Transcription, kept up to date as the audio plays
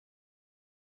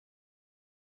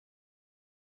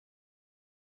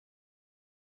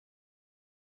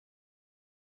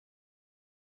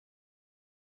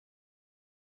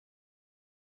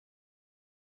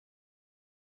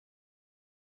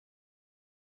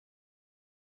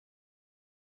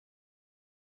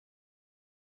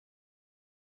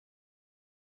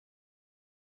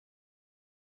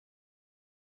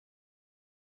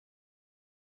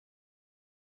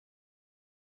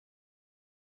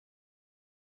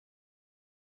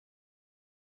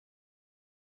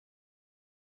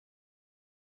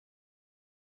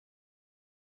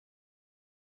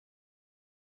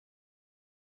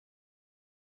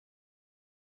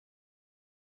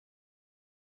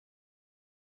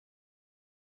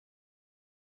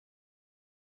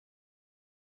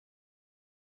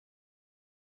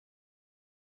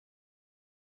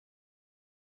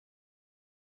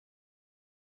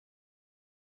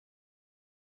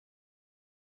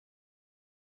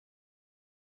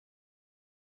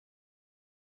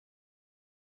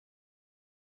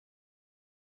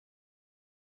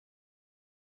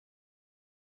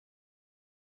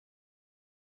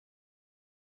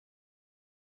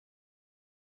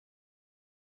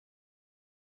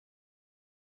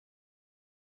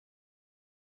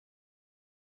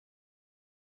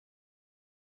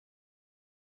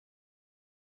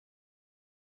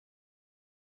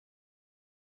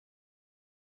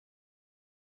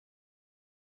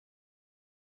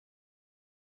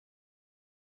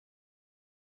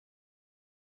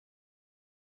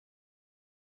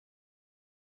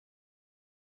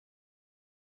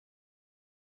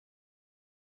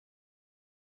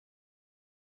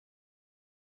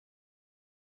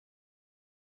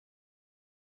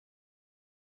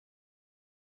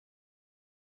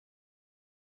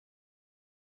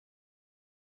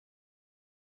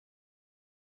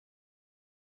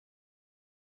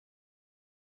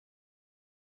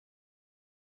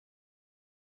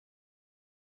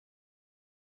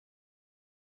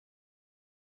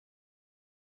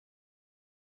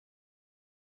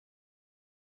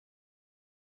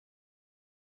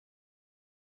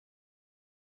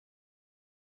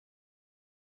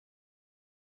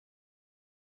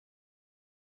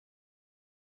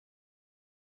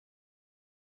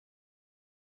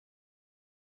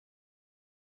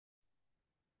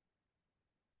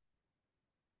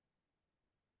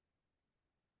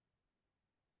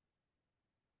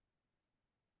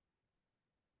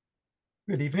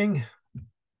Good evening.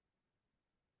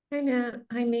 Hi, Matt.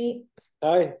 Hi, Nate.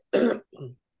 Hi.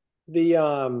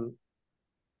 The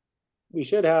we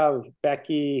should have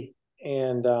Becky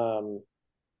and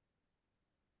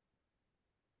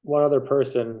one other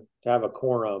person to have a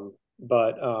quorum,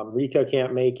 but Rika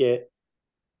can't make it.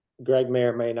 Greg may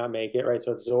or may not make it, right?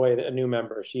 So it's Zoe, a new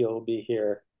member. She'll be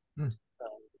here. And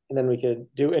then we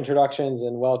could do introductions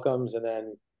and welcomes and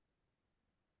then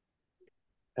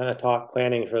kind of talk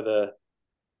planning for the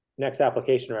next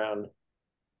application round.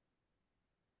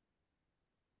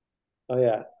 Oh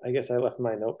yeah, I guess I left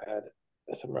my notepad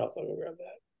somewhere else. I'll go grab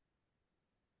that.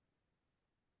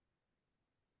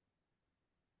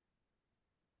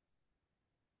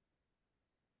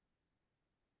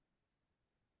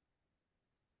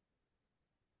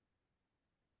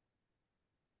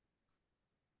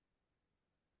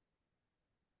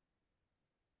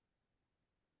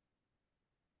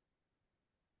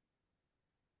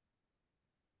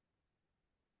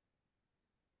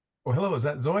 Oh, hello. Is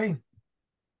that Zoe?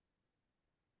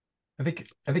 I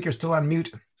think you're still on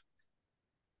mute.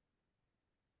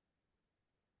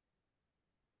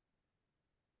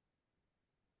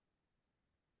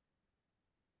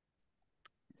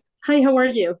 Hi, how are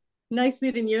you? Nice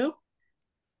meeting you.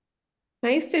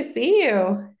 Nice to see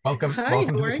you. Welcome. Hi, Welcome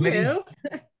how to the are committee. you?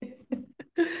 I'm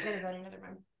gonna go in another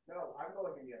room. No, I'm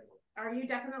going in the other one. Are you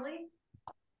definitely?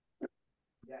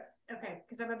 Yes. Okay,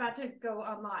 because I'm about to go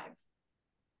on live.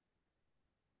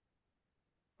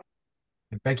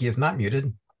 Becky is not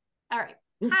muted. All right.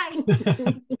 Hi.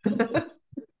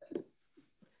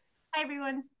 Hi,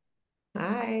 everyone.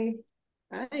 Hi.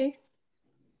 Hi.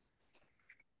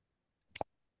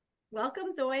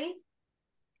 Welcome, Zoe.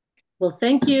 Well,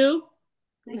 thank you.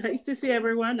 Nice to see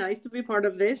everyone. Nice to be part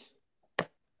of this.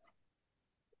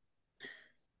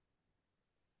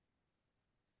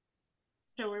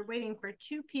 So we're waiting for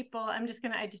two people. I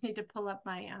just need to pull up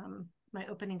my my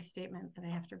opening statement that I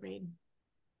have to read.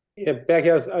 Yeah, Becky,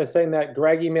 I was saying that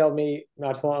Greg emailed me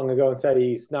not too long ago and said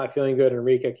he's not feeling good and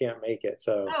Rika can't make it.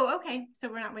 So Oh, okay. So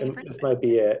we're not waiting for this anybody. might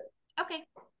be it. Okay.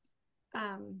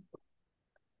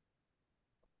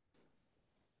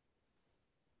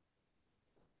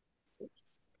 Oops.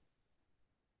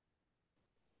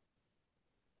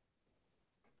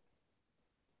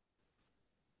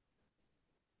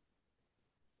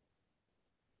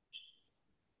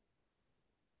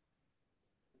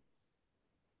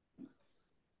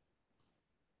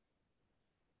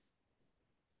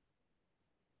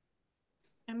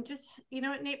 I'm just, you know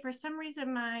what, Nate, for some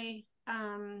reason my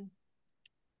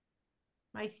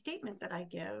my statement that I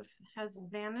give has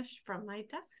vanished from my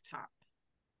desktop.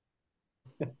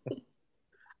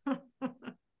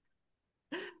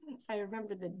 I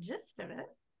remember the gist of it.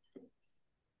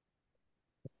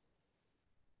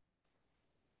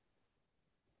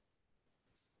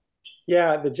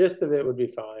 Yeah, the gist of it would be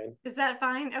fine. Is that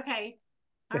fine? Okay.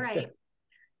 All right.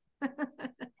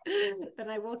 Then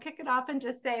I will kick it off and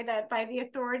just say that by the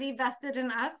authority vested in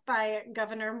us by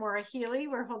Governor Maura Healey,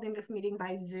 we're holding this meeting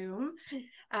by Zoom.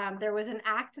 There was an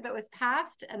act that was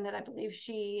passed and that I believe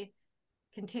she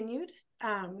continued,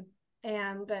 and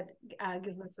that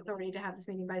gives us authority to have this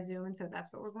meeting by Zoom. And so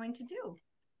that's what we're going to do.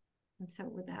 And so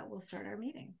with that, we'll start our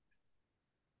meeting.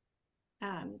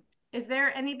 Is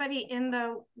there anybody in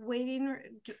the waiting room?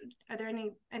 Are there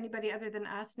anybody other than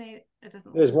us, Nate? It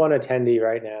doesn't. There's one attendee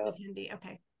right now. Attendee,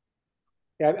 okay.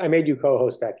 Yeah, I made you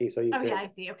co-host, Becky, so you. Oh yeah, I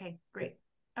see. Okay, great.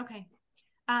 Okay.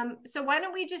 So why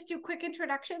don't we just do quick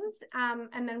introductions,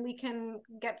 and then we can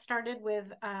get started with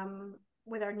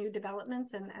our new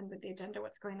developments and with the agenda,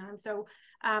 what's going on. So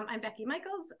I'm Becky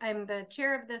Michaels. I'm the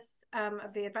chair of this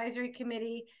of the advisory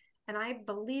committee, and I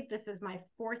believe this is my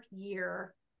 4th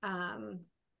year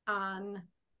on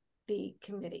the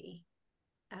committee.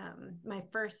 My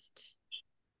first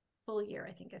full year,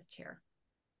 I think, as chair,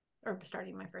 or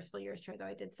starting my first full year as chair, though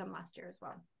I did some last year as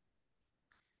well.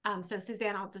 So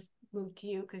Suzanne, I'll just move to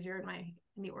you because you're in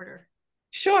the order.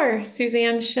 Sure.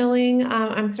 Suzanne Schilling.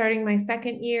 I'm starting my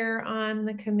 2nd year on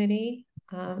the committee,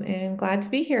 and glad to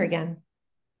be here again.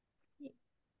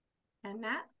 And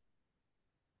Matt?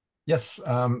 Yes,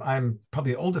 I'm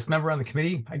probably the oldest member on the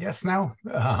committee, I guess now.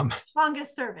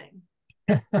 Longest serving.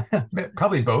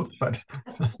 Probably both, but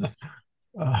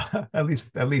at least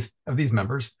of these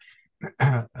members.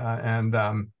 Yeah,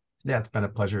 it's been a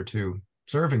pleasure to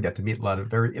serve and get to meet a lot of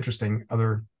very interesting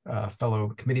other fellow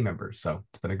committee members. So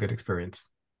it's been a good experience.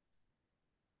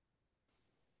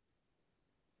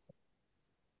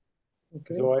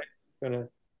 Okay. Zoe, gonna.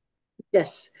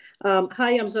 Yes.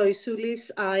 Hi, I'm Zoe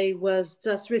Sulis. I was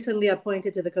just recently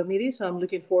appointed to the committee, so I'm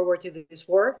looking forward to this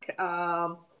work.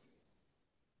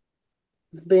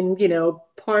 been,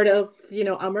 part of,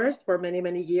 Amherst for many,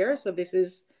 many years. So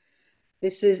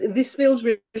this feels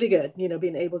really good,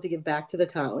 being able to give back to the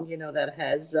town, that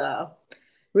has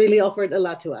really offered a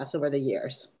lot to us over the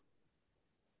years.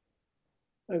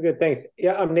 Oh, good, thanks.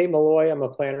 Yeah, I'm Nate Malloy. I'm a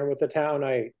planner with the town.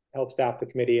 I help staff the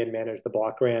committee and manage the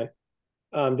block grant.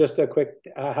 Just a quick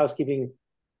housekeeping.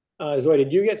 Zoe,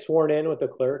 did you get sworn in with the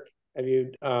clerk? Have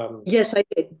you? Yes, I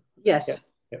did. Yes.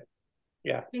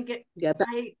 Yeah. I think it. Yeah.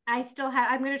 I still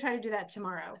have. I'm going to try to do that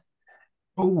tomorrow.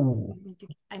 Oh,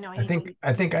 I know.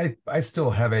 I think I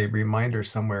still have a reminder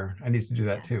somewhere. I need to do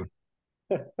that too.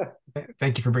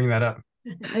 Thank you for bringing that up.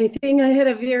 I think I had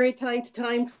a very tight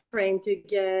time frame to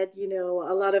get,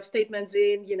 a lot of statements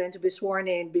in, and to be sworn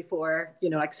in before,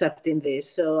 accepting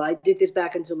this. So I did this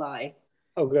back in July.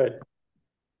 Oh, good.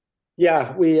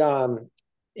 Yeah, I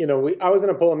was going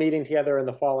to pull a meeting together in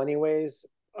the fall anyways.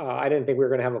 I didn't think we were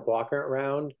going to have a block grant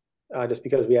round, just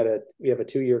because we have a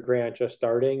 2-year grant just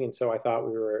starting, and so I thought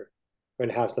we were going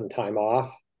to have some time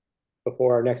off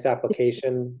before our next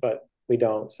application, but we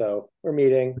don't. So we're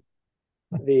meeting.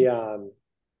 There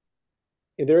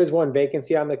is one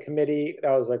vacancy on the committee.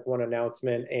 That was like one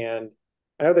announcement, and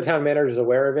I know the town manager is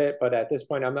aware of it, but at this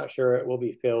point, I'm not sure it will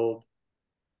be filled,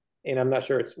 and I'm not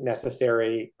sure it's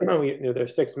necessary.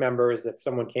 There's 6 members. If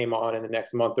someone came on in the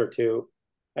next month or two,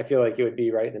 I feel like it would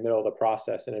be right in the middle of the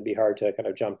process, and it'd be hard to kind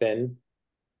of jump in.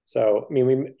 So, I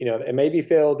mean, it may be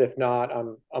filled. If not,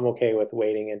 I'm okay with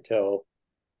waiting until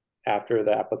after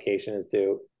the application is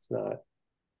due. It's not.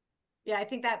 Yeah, I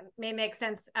think that may make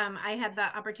sense. I had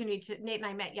the opportunity to, Nate and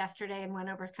I met yesterday and went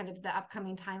over kind of the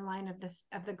upcoming timeline of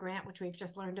the grant, which we've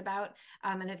just learned about.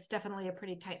 And it's definitely a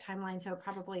pretty tight timeline. So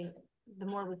probably the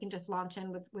more we can just launch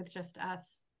in with just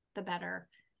us, the better.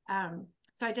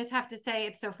 So I just have to say,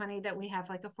 it's so funny that we have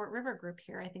like a Fort River group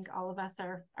here. I think all of us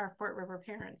are Fort River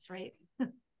parents, right?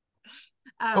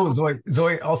 Oh,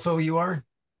 Zoe, also you are?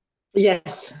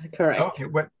 Yes, correct. Okay,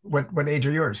 what age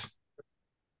are yours?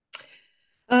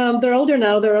 They're older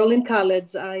now. They're all in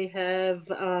college. I have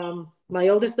my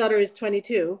oldest daughter is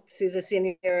 22. She's a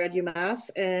senior at UMass,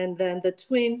 and then the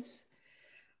twins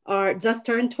are just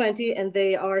turned 20, and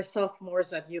they are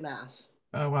sophomores at UMass.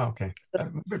 Oh, wow. Okay. So,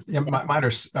 Yeah, mine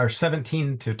are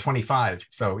 17 to 25.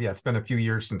 So yeah, it's been a few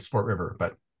years since Fort River,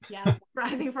 but yeah,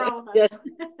 I think for all of us. Yes.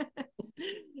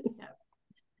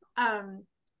 Yeah.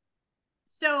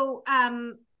 So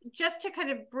just to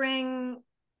kind of bring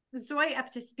Zoe up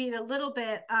to speed a little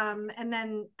bit, and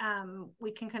then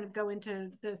we can kind of go into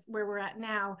this where we're at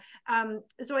now.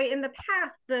 Zoe, in the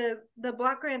past, the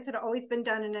block grants had always been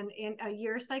done in a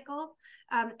year cycle,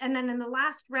 and then in the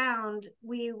last round,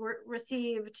 we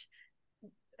received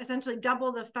essentially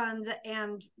double the funds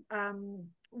and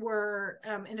were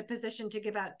in a position to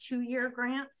give out 2-year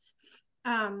grants.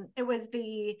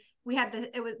 The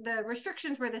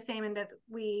restrictions were the same in that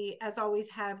we, as always,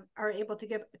 are able to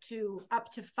give to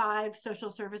up to 5 social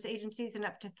service agencies and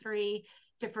up to 3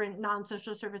 different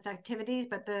non-social service activities,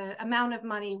 but the amount of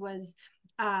money was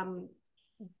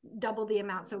double the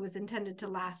amount, so it was intended to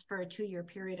last for a 2-year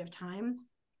period of time.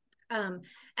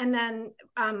 And then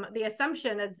the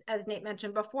assumption, as Nate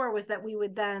mentioned before, was that we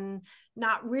would then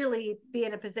not really be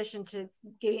in a position to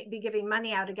be giving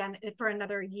money out again for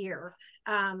another year.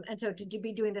 And so to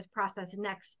be doing this process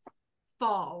next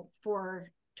fall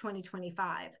for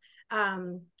 2025.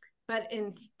 But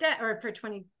instead, or for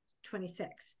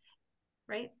 2026,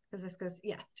 right? Because this goes,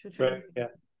 yes. Right,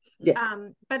 yes. Yeah.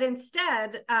 But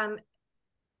instead,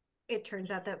 it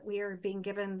turns out that we are being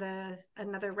given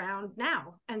another round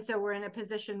now. And so we're in a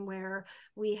position where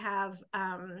we have,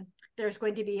 there's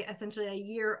going to be essentially a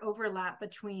year overlap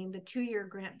between the 2-year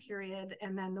grant period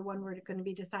and then the one we're going to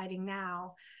be deciding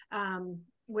now,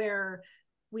 where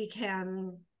we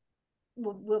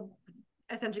we'll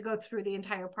essentially go through the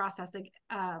entire process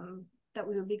that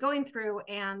we would be going through,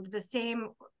 and the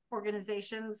same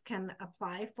organizations can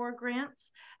apply for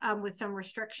grants with some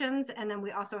restrictions. And then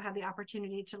we also have the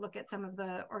opportunity to look at some of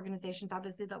the organizations,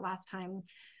 obviously, that last time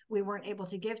we weren't able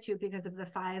to give to because of the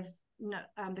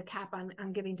cap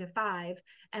on giving to 5,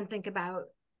 and think about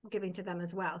giving to them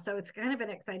as well. So it's kind of an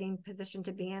exciting position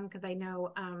to be in, because I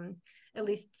know, at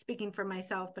least speaking for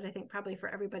myself, but I think probably for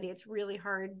everybody, it's really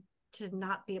hard to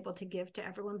not be able to give to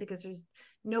everyone, because there's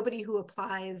nobody who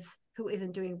applies who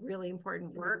isn't doing really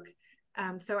important work.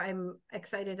 So I'm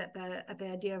excited at the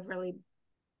idea of really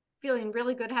feeling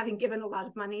really good, having given a lot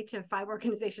of money to 5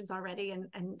 organizations already,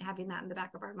 and having that in the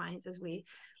back of our minds as we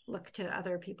look to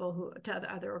other people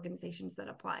to other organizations that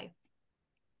apply.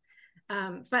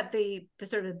 But the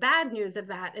sort of bad news of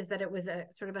that is that it was a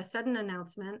sort of a sudden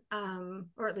announcement,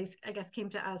 or at least I guess came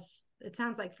to us, it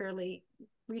sounds like fairly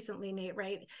recently, Nate,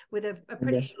 right? With a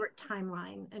pretty short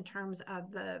timeline in terms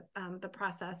of the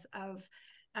process of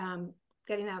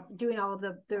getting out, doing all of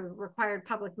the required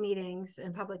public meetings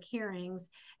and public hearings,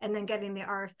 and then getting the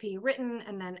RFP written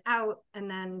and then out and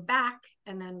then back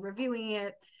and then reviewing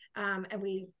it. And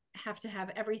we have to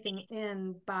have everything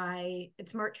in by,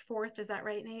 it's March 4th. Is that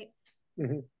right, Nate?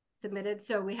 Mm-hmm. Submitted.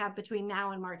 So we have between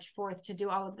now and March 4th to do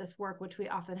all of this work, which we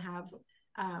often have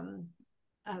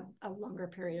a longer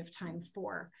period of time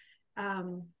for.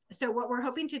 So what we're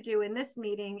hoping to do in this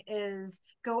meeting is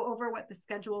go over what the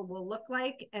schedule will look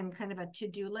like and kind of a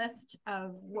to-do list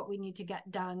of what we need to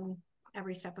get done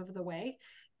every step of the way.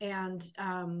 And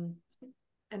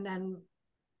then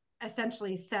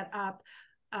essentially set up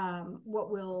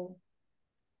what will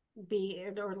be,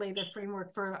 or lay the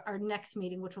framework for our next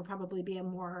meeting, which will probably be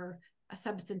a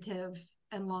substantive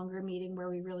and longer meeting where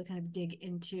we really kind of dig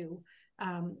into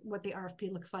what the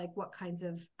RFP looks like, what kinds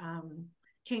of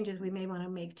changes we may want to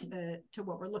make to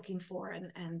what we're looking for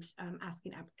and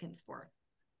asking applicants for.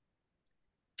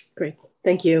 Great,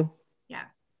 thank you. Yeah.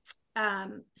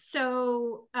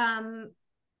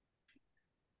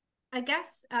 I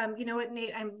guess, you know what,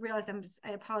 Nate, I realize I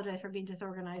apologize for being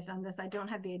disorganized on this. I don't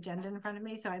have the agenda in front of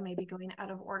me, so I may be going out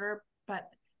of order, but.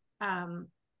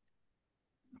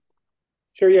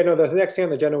 Sure, yeah, no, the next thing on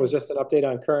the agenda was just an update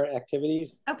on current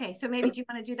activities. Okay, so maybe do you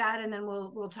want to do that, and then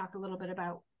we'll talk a little bit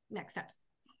about next steps.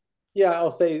 Yeah,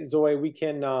 I'll say, Zoe, we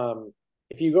can,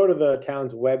 if you go to the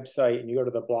town's website and you go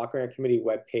to the Block Grant Committee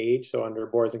webpage, so under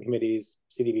Boards and Committees,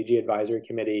 CDBG Advisory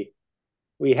Committee,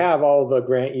 we have all the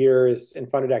grant years and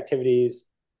funded activities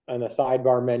on a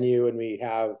sidebar menu, and we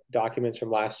have documents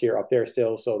from last year up there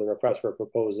still. So the request for a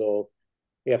proposal,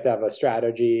 we have to have a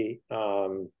strategy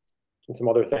and some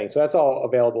other things. So that's all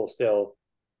available still.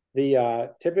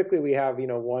 Typically we have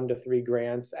 1 to 3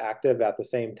 grants active at the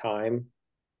same time.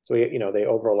 So they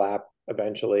overlap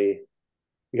eventually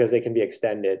because they can be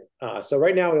extended. So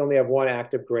right now we only have 1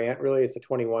 active grant. Really, it's a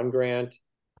 21 grant.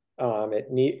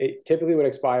 It typically would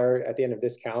expire at the end of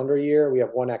this calendar year. We have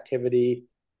 1 activity,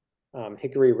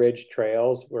 Hickory Ridge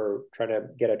Trails. We're trying to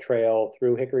get a trail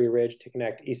through Hickory Ridge to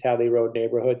connect East Hadley Road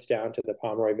neighborhoods down to the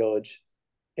Pomeroy Village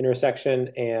intersection.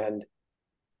 And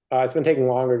it's been taking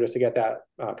longer just to get that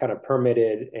kind of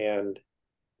permitted and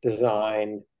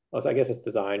designed. Well, I guess it's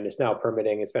designed. It's now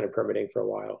permitting. It's been in permitting for a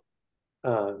while.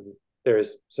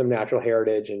 There's some natural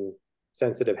heritage and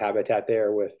sensitive habitat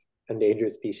there with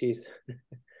endangered species.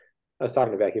 I was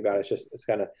talking to Becky about it. It's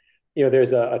kind of,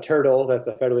 there's a turtle that's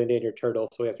a federally endangered turtle,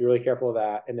 so we have to be really careful of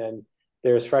that. And then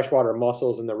there's freshwater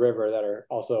mussels in the river that are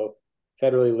also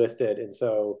federally listed. And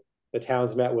so the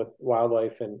town's met with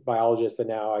wildlife and biologists, and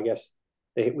now I guess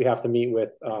we have to meet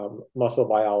with mussel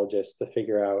biologists to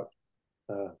figure out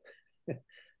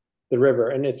the river.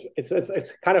 And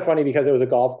it's kind of funny because it was a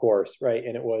golf course, right?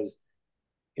 And it was,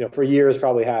 for years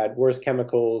probably had worse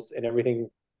chemicals and everything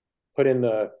put in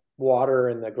the water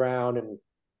and the ground, and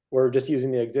we're just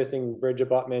using the existing bridge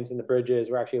abutments and the bridges.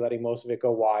 We're actually letting most of it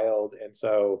go wild. And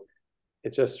so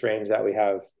it's just strange that we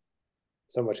have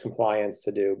so much compliance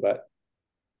to do. But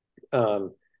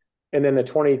and then the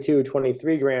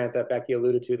 22-23 grant that Becky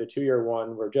alluded to, the 2-year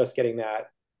one, we're just getting that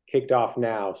kicked off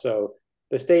now. So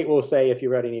the state will say, if you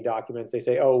read any documents, they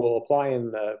say, oh, we'll apply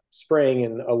in the spring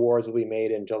and awards will be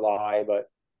made in July. But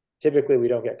typically we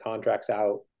don't get contracts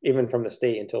out even from the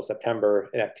state until September,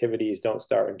 and activities don't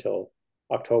start until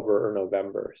October or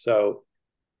November. So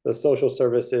the social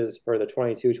services for the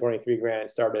 22-23 grant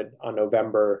started on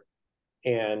November,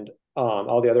 and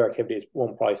all the other activities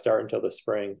won't probably start until the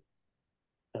spring.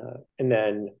 And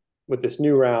then with this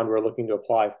new round we're looking to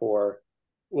apply for,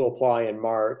 we'll apply in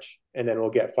March, and then we'll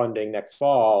get funding next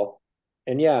fall.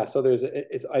 And yeah, so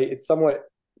it's somewhat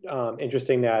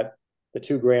interesting that the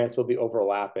 2 grants will be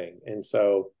overlapping. And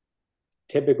so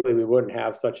typically we wouldn't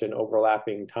have such an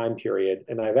overlapping time period.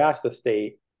 And I've asked the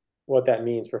state what that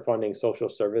means for funding social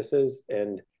services.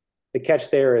 And the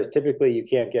catch there is typically you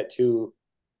can't get two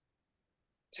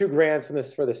grants in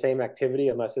this for the same activity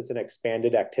unless it's an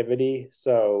expanded activity.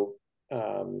 So,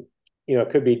 it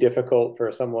could be difficult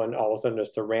for someone all of a sudden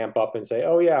just to ramp up and say,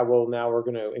 oh yeah, well now we're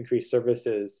going to increase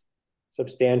services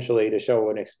substantially to show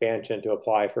an expansion to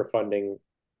apply for funding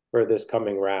for this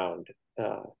coming round.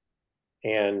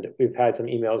 And we've had some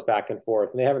emails back and forth,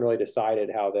 and they haven't really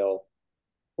decided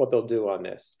what they'll do on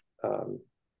this.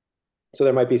 So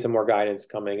there might be some more guidance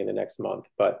coming in the next month.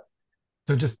 But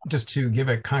so just to give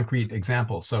a concrete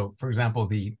example, so for example,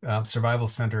 the Survival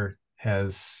Center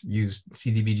has used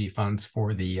CDBG funds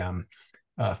for the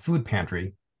food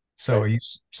pantry. So right. Are you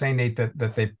saying, Nate, that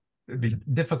it'd be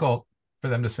difficult for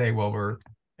them to say, well, we're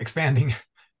expanding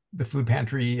the food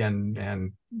pantry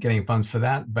and getting funds for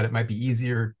that, but it might be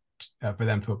easier for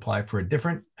them to apply for a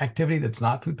different activity that's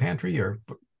not food pantry, or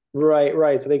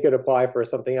Right. So they could apply for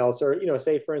something else, or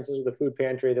say for instance with the food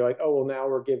pantry, they're like, oh well, now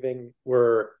we're doing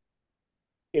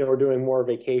more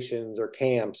vacations or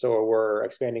camps, or we're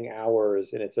expanding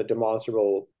hours, and it's a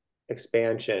demonstrable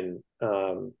expansion.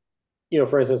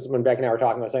 For instance, when Beck and I were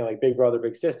talking about saying like Big Brother,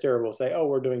 Big Sister, we'll say, oh,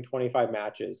 we're doing 25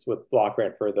 matches with block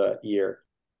grant for the year.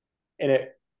 And an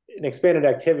expanded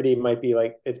activity might be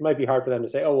like, it might be hard for them to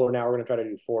say, oh, well, now we're going to try to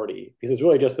do 40, because it's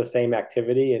really just the same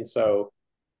activity. And so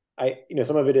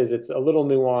some of it is, it's a little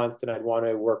nuanced, and I'd want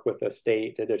to work with the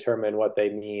state to determine what they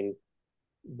mean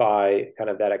by kind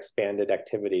of that expanded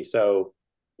activity. So,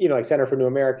 like Center for New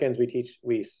Americans,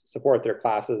 we support their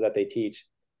classes that they teach,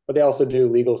 but they also do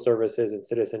legal services and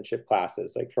citizenship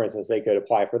classes. Like for instance, they could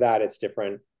apply for that. It's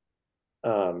different.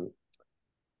 So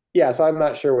I'm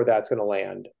not sure where that's going to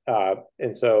land.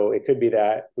 And so it could be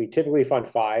that we typically fund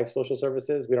 5 social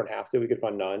services. We don't have to. We could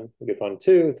fund none. We could fund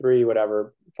 2, 3,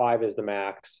 whatever. 5 is the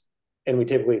max. And we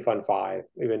typically fund 5.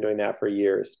 We've been doing that for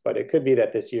years. But it could be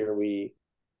that this year we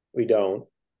don't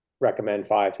recommend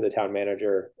 5 to the town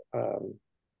manager.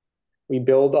 We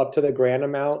build up to the grant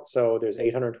amount. So there's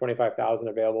 $825,000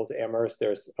 available to Amherst.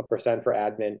 There's a % for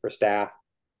admin, for staff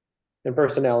and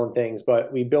personnel and things,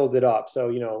 but we build it up. So,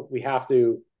 we have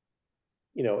to,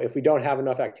 if we don't have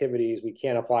enough activities, we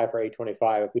can't apply for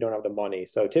 825 if we don't have the money.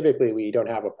 So typically we don't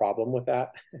have a problem with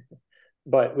that,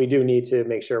 but we do need to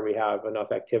make sure we have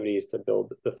enough activities to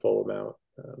build the full amount.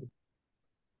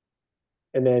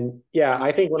 And then,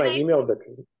 I think when I emailed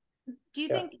do you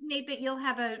think, Nate, that you'll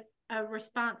have a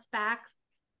response back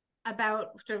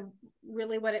about sort of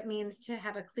really what it means to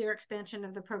have a clear expansion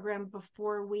of the program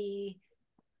before we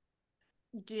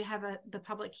do have the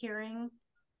public hearing?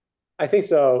 I think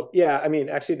so. Yeah. I mean,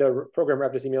 actually the program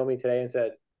rep just emailed me today and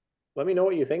said, let me know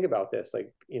what you think about this.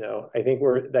 Like, I think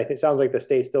it sounds like the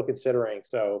state's still considering.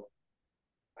 So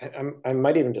I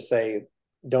might even just say,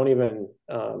 don't even,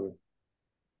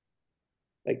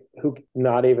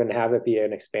 not even have it be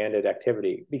an expanded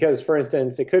activity. Because for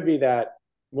instance, it could be that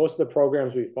most of the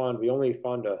programs we only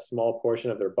fund a small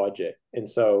portion of their budget. And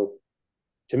so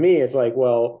to me, it's like,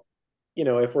 well,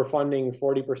 if we're funding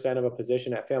 40% of a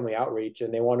position at Family Outreach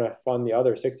and they want to fund the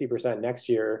other 60% next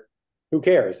year, who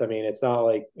cares? I mean, it's not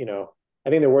like, I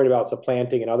think they're worried about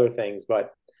supplanting and other things,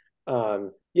 but I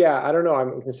don't know.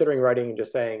 I'm considering writing and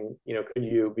just saying, could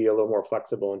you be a little more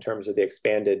flexible in terms of the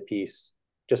expanded piece,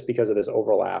 just because of this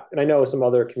overlap? And I know some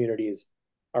other communities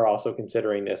are also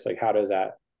considering this, like, how does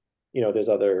that, there's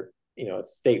other,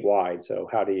 it's statewide. So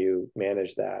how do you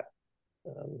manage that?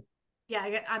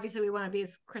 Obviously we want to be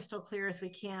as crystal clear as we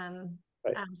can,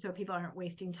 right. So people aren't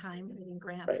wasting time getting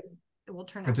grants. Right. It will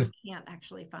turn out we can't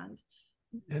actually fund.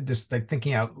 Just like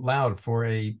thinking out loud for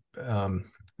an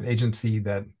agency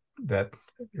that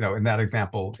in that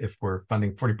example, if we're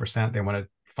funding 40%, they want to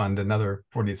fund another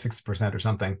 40 to 60% or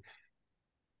something.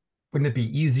 Wouldn't it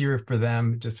be easier for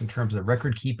them, just in terms of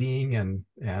record keeping and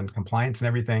compliance and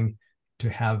everything, to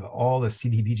have all the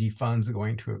CDBG funds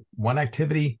going to one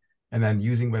activity and then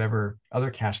using whatever other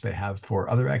cash they have for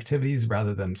other activities,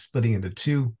 rather than splitting into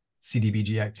 2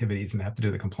 CDBG activities and have to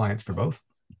do the compliance for both?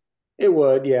 It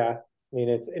would, yeah. I mean,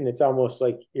 it's almost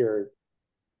like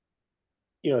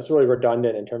it's really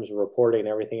redundant in terms of reporting and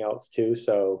everything else too.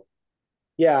 So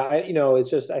it's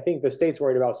just, I think the state's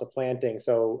worried about supplanting.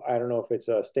 So I don't know if it's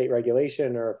a state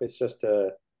regulation or if it's just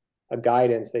a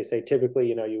guidance. They say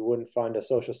typically, you wouldn't fund a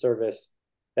social service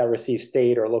that receives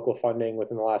state or local funding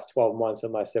within the last 12 months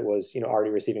unless it was,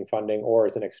 already receiving funding or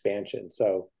it's an expansion.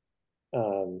 So,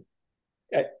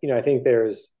 I think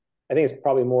it's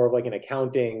probably more of like an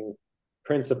accounting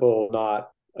principle, not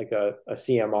like a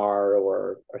CMR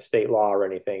or a state law or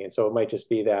anything. And so it might just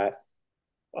be that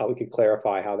we could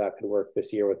clarify how that could work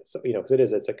this year with,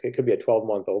 because it could be a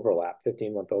 12-month overlap,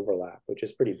 15-month overlap, which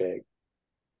is pretty big.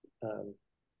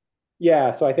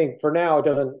 So I think for now,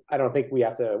 I don't think we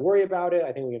have to worry about it.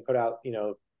 I think we can put out,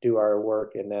 do our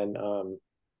work and then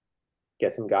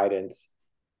get some guidance.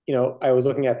 I was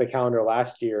looking at the calendar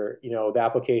last year, the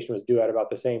application was due at about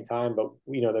the same time, but,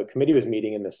 the committee was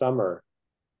meeting in the summer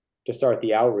to start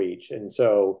the outreach. And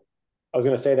so I was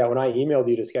going to say that when I emailed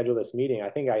you to schedule this meeting, I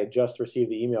think I had just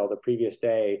received the email the previous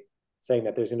day saying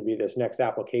that there's going to be this next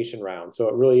application round. So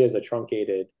it really is a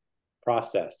truncated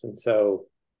process. And so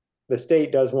the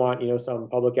state does want, some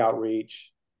public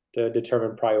outreach to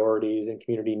determine priorities and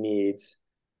community needs.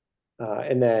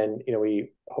 And then, we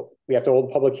have to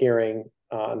hold a public hearing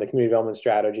on the community development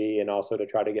strategy and also to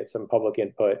try to get some public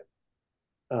input.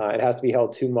 It has to be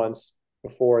held 2 months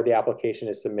before the application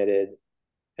is submitted.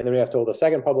 And then we have to hold a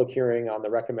second public hearing on the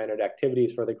recommended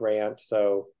activities for the grant.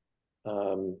 So,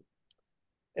 and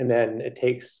then it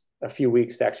takes a few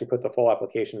weeks to actually put the full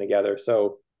application together.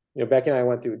 So, Becky and I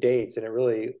went through dates, and it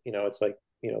really, it's like,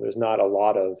 there's not a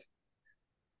lot of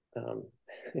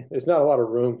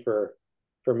room for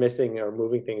missing or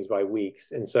moving things by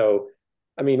weeks. And so,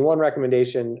 I mean, one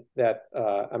recommendation that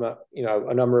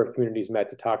a number of communities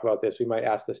met to talk about this, we might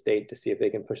ask the state to see if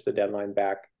they can push the deadline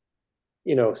back,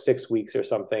 6 weeks or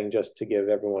something, just to give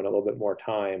everyone a little bit more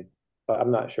time. But I'm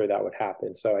not sure that would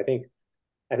happen. So I think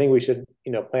we should,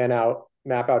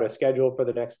 map out a schedule for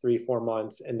the next 3-4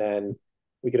 months, and then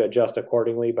we could adjust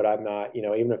accordingly. But I'm not,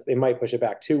 even if they might push it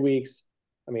back 2 weeks,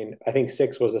 I mean, I think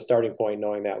 6 was the starting point,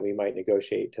 knowing that we might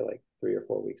negotiate to like 3 or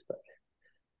 4 weeks. But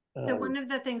so one of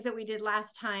the things that we did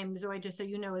last time, Zoe, just so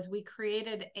you know, is we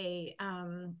created a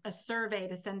survey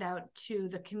to send out to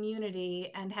the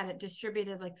community and had it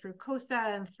distributed like through COSA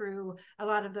and through a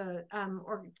lot of the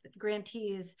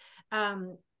grantees,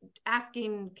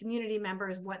 asking community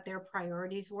members what their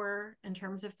priorities were in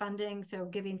terms of funding. So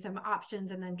giving some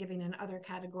options and then giving another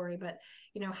category, but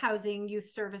housing, youth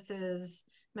services,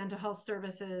 mental health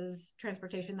services,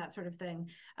 transportation, that sort of thing.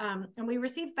 And we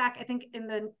received back, I think, in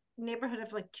the neighborhood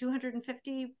of like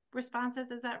 250 responses.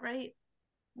 Is that right,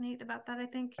 Nate? About that, I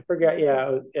think. I forget.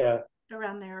 Yeah.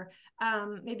 Around there,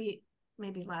 maybe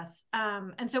less.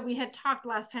 And so we had talked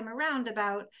last time around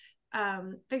about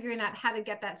figuring out how to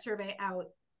get that survey out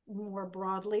more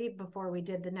broadly before we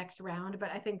did the next round.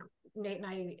 But I think Nate and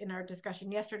I, in our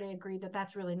discussion yesterday, agreed that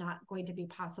that's really not going to be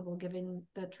possible given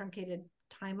the truncated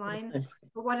timeline.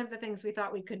 But one of the things we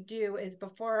thought we could do is,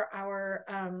 before our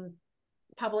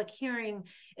public hearing,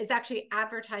 is actually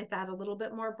advertise that a little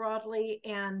bit more broadly,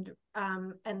 and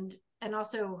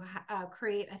also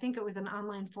create, I think it was an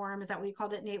online forum, is that what you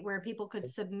called it, Nate, where people could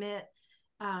submit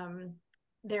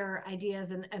their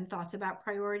ideas and thoughts about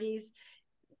priorities.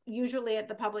 Usually at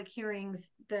the public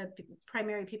hearings, the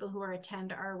primary people who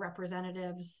attend are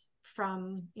representatives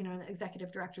from,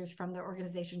 executive directors from the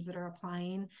organizations that are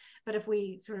applying. But if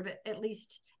we sort of at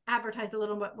least advertise a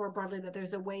little bit more broadly that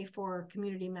there's a way for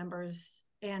community members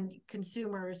and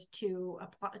consumers to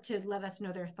let us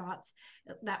know their thoughts,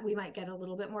 that we might get a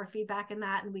little bit more feedback in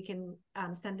that, and we can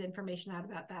send information out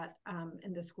about that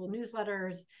in the school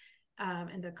newsletters,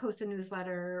 in the COSA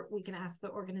newsletter. We can ask the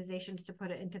organizations to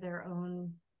put it into their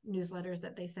own newsletters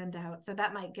that they send out. So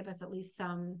that might give us at least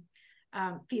some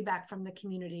feedback from the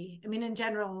community. I mean, in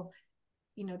general,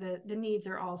 the needs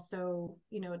are also,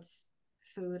 it's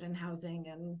food and housing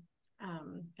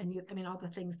and all the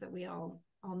things that we all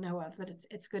know of, but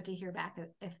it's good to hear back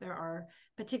if there are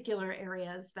particular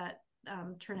areas that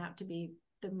turn out to be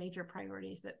the major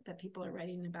priorities that people are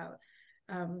writing about.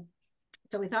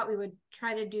 So we thought we would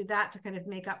try to do that to kind of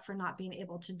make up for not being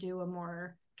able to do a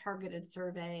more targeted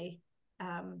survey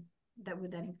that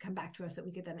would then come back to us, that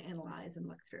we could then analyze and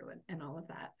look through and all of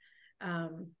that.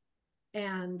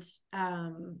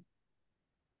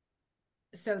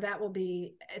 So that will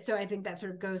be, so I think that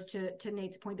sort of goes to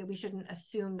Nate's point that we shouldn't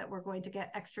assume that we're going to get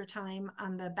extra time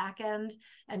on the back end,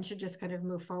 and should just kind of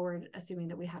move forward assuming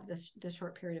that we have this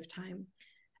short period of time.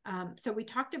 So we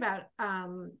talked about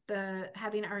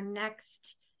having our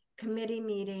next committee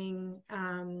meeting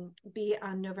be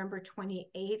on November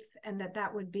 28th, and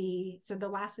that would be, so the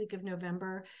last week of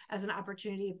November, as an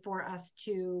opportunity for us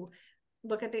to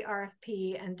look at the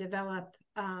RFP and develop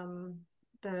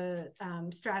the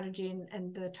strategy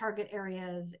and the target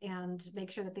areas, and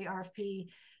make sure that the RFP,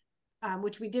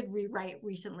 which we did rewrite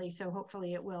recently, so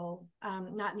hopefully it will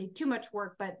not need too much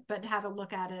work, but have a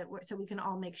look at it so we can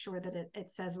all make sure that it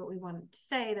says what we want it to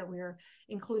say, that we're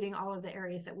including all of the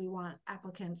areas that we want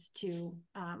applicants to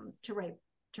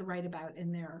write about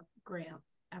in their grant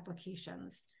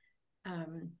applications.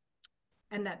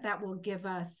 And that will give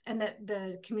us, and that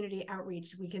the community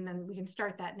outreach, we can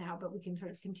start that now, but we can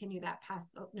sort of continue that past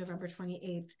November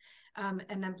 28th,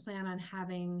 and then plan on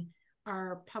having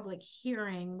our public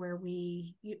hearing, where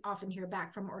you often hear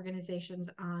back from organizations,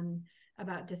 on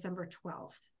about December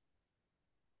 12th.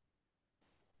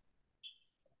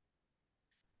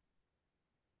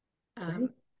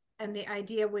 And the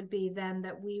idea would be then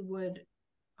that we would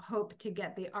hope to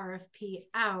get the RFP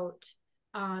out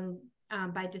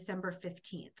by December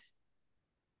 15th.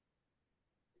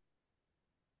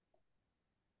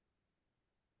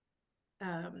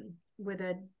 With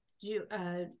a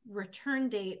return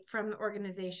date from the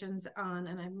organizations on,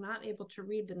 and I'm not able to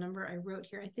read the number I wrote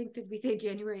here. I think, did we say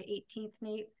January 18th,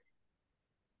 Nate?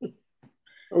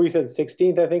 We said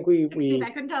 16th. I think we I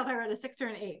couldn't tell if I wrote a 6 or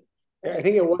an 8. I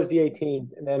think it was the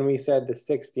 18th, and then we said the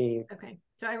 16th. Okay,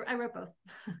 so I wrote both.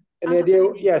 And the idea,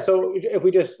 yeah, so if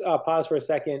we just pause for a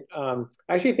second, I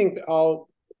actually think I'll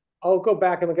go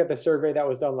back and look at the survey that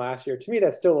was done last year. To me,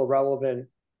 that's still a relevant,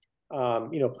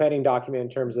 planning document in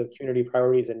terms of community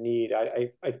priorities and need.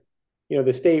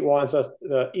 The state wants us,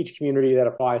 each community that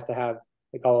applies to have,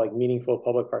 they call it like meaningful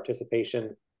public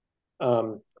participation,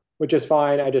 which is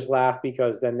fine. I just laugh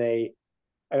because then to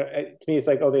me, it's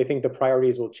like, oh, they think the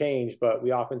priorities will change, but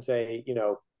we often say,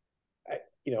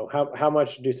 how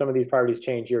much do some of these priorities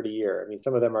change year to year? I mean,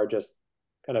 some of them are just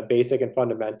kind of basic and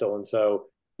fundamental. And so,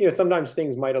 sometimes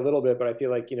things might a little bit, but I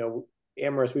feel like,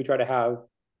 Amherst, we try to have,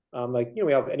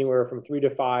 we have anywhere from 3 to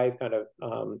 5 kind of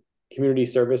community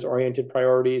service oriented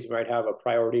priorities. We might have a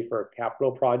priority for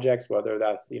capital projects, whether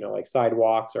that's, like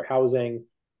sidewalks or housing.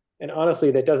 And honestly,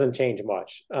 that doesn't change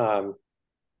much.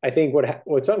 I think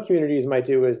what some communities might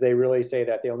do is they really say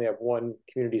that they only have one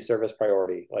community service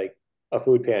priority, like a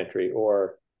food pantry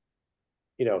or,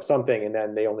 something, and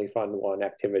then they only fund one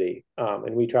activity.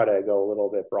 And we try to go a little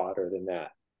bit broader than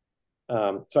that.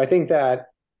 So I think that,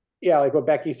 yeah, like what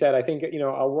Becky said, I think,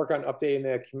 I'll work on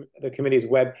updating the committee's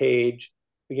webpage.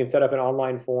 We can set up an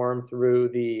online form through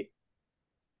the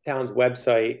town's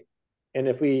website. And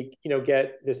if we,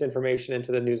 get this information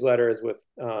into the newsletters with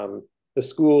the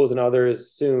schools and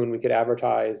others soon, we could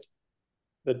advertise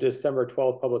the December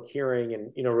 12th public hearing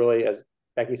and, really, as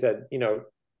Becky said,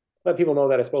 let people know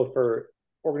that it's both for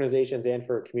organizations and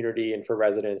for community and for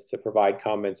residents to provide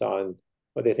comments on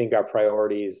what they think are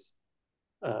priorities.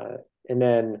 And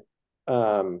then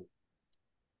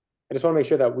I just want to make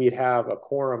sure that we'd have a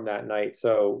quorum that night.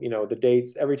 So, the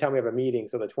dates, every time we have a meeting,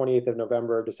 so the 20th of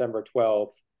November, December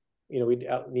 12th, we'd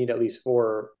need at least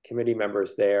 4 committee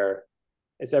members there.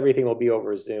 It's everything will be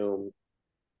over Zoom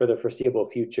for the foreseeable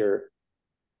future.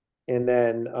 And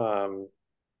then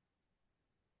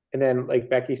like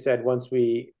Becky said, once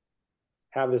we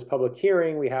have this public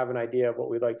hearing, we have an idea of what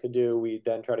we'd like to do. We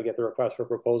then try to get the request for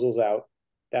proposals out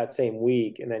that same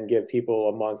week and then give people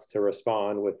a month to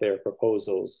respond with their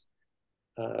proposals.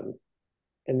 And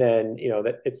then,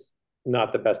 that it's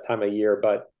not the best time of year,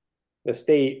 but the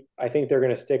state, I think they're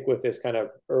going to stick with this kind of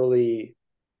early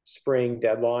spring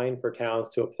deadline for towns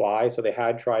to apply. So they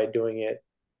had tried doing it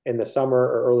in the summer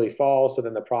or early fall. So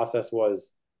then the process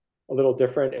was a little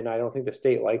different. And I don't think the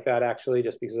state liked that actually,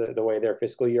 just because of the way their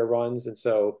fiscal year runs. And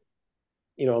so,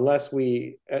 unless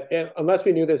we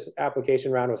knew this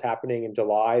application round was happening in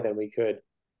July, then we could,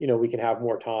 we can have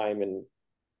more time and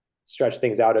stretch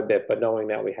things out a bit. But knowing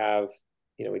that we have,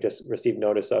 we just received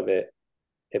notice of it,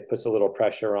 it puts a little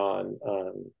pressure on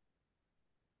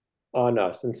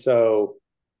us. And so,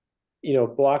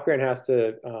 block grant has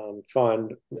to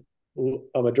fund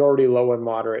a majority low and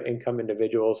moderate income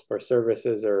individuals for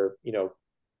services or,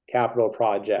 capital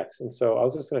projects. And so I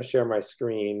was just going to share my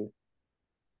screen.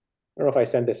 I don't know if I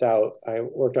sent this out. I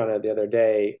worked on it the other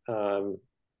day. And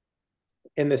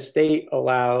the state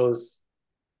allows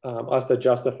us to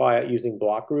justify it using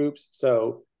block groups.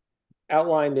 So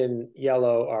outlined in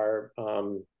yellow are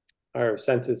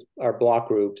block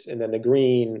groups, and then the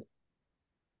green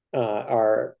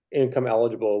are income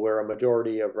eligible, where a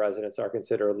majority of residents are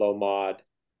considered low mod.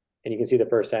 And you can see the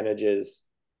percentages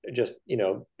just,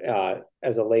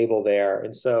 as a label there.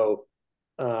 And so,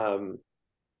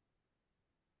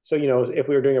 if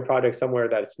we were doing a project somewhere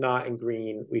that's not in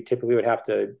green, we typically would have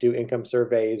to do income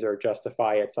surveys or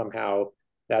justify it somehow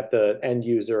that the end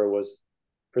user was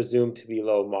presumed to be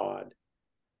low mod.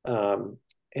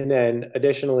 And then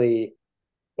additionally,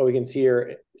 what we can see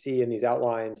in these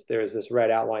outlines, there's this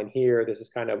red outline here. This is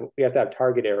kind of, we have to have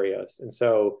target areas. And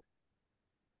so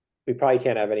we probably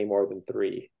can't have any more than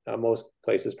 3. Most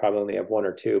places probably only have 1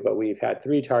 or 2, but we've had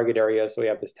 3 target areas. So we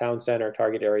have this town center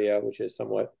target area, which is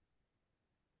somewhat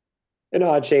an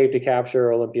odd shape to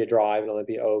capture Olympia Drive and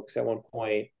Olympia Oaks at one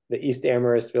point, the East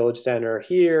Amherst Village Center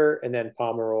here, and then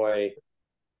Pomeroy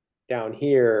down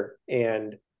here.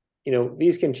 And,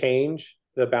 these can change.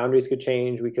 The boundaries could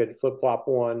change. We could flip-flop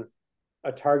one.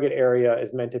 A target area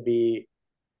is meant to be,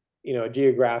 a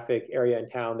geographic area in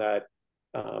town that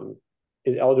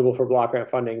is eligible for block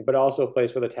grant funding, but also a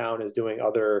place where the town is doing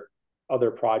other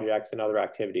projects and other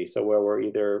activities. So where we're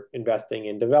either investing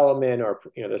in development or,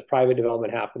 there's private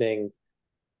development happening.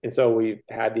 And so we've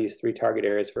had these 3 target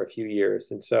areas for a few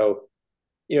years. And so,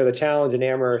 the challenge in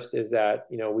Amherst is that,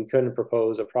 we couldn't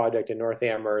propose a project in North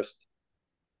Amherst,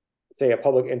 say a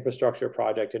public infrastructure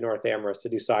project in North Amherst to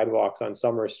do sidewalks on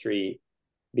Summer Street,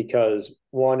 because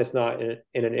 1, it's not in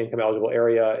an income eligible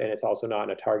area, and it's also not in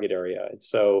a target area. And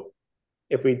so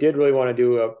if we did really want to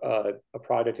do a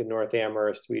project in North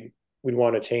Amherst, we'd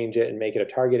want to change it and make it a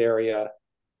target area.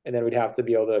 And then we'd have to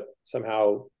be able to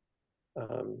somehow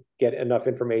get enough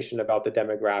information about the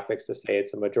demographics to say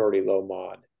it's a majority low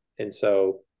mod. And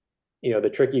so, the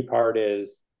tricky part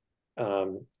is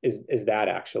that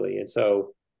actually. And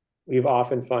so we've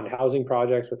often funded housing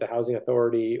projects with the housing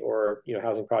authority, or,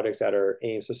 housing projects that are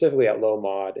aimed specifically at low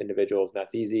mod individuals. And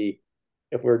that's easy.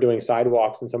 If we're doing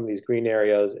sidewalks in some of these green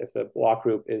areas, if the block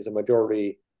group is a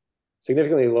majority,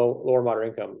 significantly lower moderate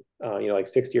income, like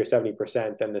 60 or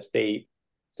 70%, then the state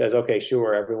says, okay,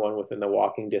 sure, everyone within the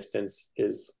walking distance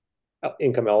is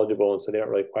income eligible. And so they don't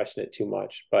really question it too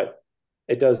much. But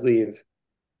it does leave,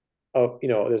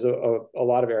 there's a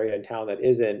lot of area in town that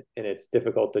isn't, and it's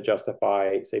difficult to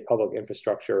justify, say, public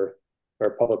infrastructure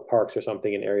or public parks or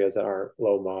something in areas that aren't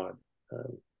low mod.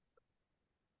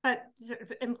 But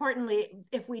importantly,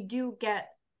 if we do get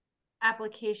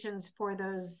applications for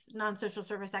those non-social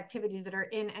service activities that are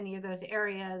in any of those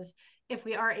areas, if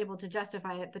we are able to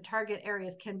justify it, the target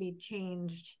areas can be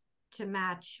changed to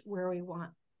match where we want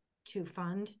to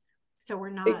fund. So we're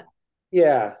not,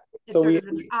 yeah. It's so sort of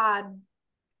an odd,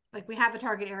 like we have a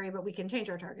target area, but we can change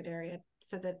our target area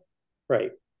so that.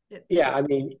 Right. Yeah. I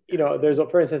mean, there's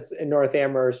for instance, in North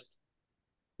Amherst,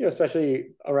 especially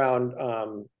around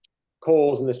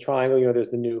Coles in this triangle, there's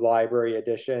the new library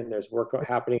addition, there's work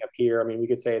happening up here. I mean, we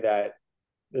could say that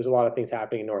there's a lot of things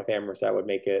happening in North Amherst that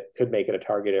could make it a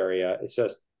target area. It's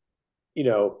just,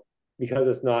 because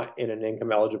it's not in an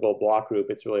income eligible block group,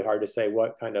 it's really hard to say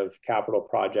what kind of capital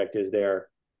project is there,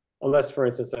 unless, for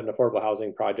instance, an affordable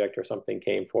housing project or something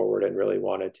came forward and really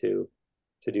wanted to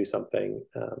do something.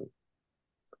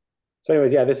 So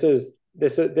anyways, yeah,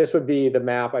 this would be the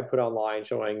map I'd put online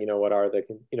showing, what are the,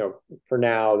 for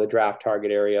now, the draft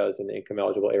target areas and the income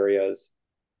eligible areas.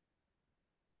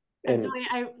 And so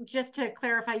I just to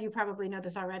clarify, you probably know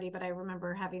this already, but I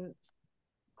remember having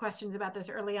questions about this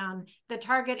early on. The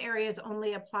target areas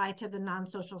only apply to the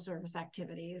non-social service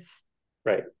activities.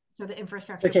 Right. So the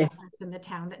infrastructure projects in the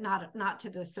town, that not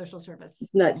to the social service.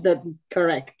 Not that's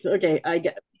correct. Okay, I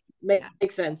get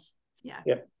makes sense. Yeah.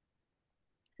 Yeah.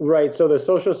 Right. So the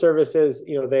social services,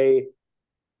 they,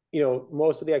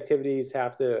 most of the activities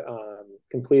have to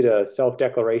complete a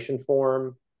self-declaration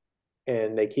form,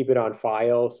 and they keep it on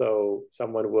file. So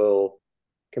someone will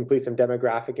complete some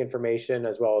demographic information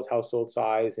as well as household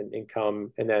size and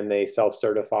income, and then they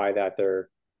self-certify that that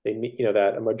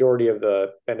a majority of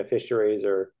the beneficiaries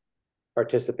or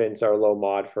participants are low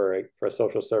mod for a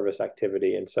social service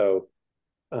activity. And so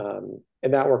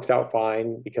and that works out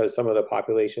fine because some of the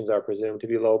populations are presumed to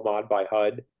be low mod by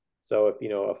HUD. So if,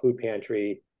 a food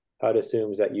pantry, HUD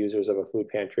assumes that users of a food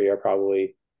pantry are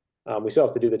probably, we still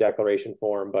have to do the declaration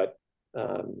form, but,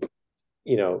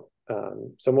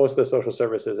 so most of the social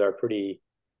services are pretty,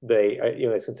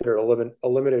 it's considered a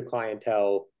limited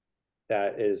clientele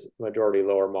that is majority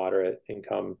lower moderate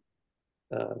income.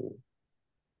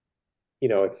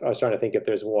 If I was trying to think if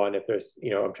there's one,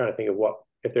 I'm trying to think of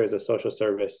if there's a social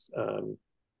service,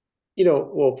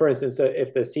 well, for instance,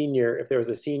 if there was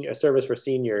a service for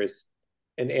seniors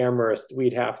in Amherst,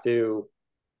 we'd have to,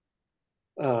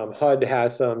 HUD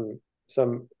has some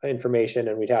information,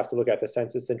 and we'd have to look at the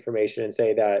census information and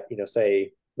say that,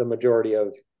 say the majority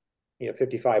of,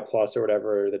 55 plus or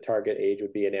whatever the target age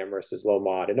would be in Amherst is low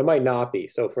mod, and it might not be.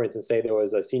 So for instance, say there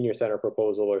was a senior center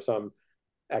proposal or some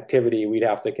activity, we'd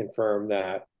have to confirm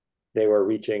that they were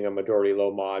reaching a majority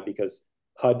low mod, because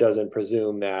HUD doesn't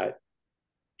presume that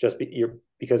just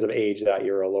because of age that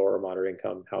you're a lower or moderate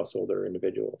income household or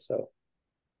individual. So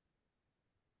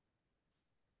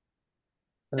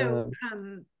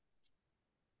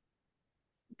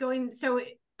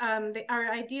our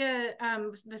idea,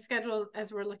 the schedule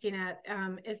as we're looking at,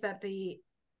 is that the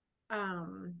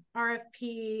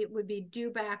RFP would be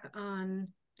due back on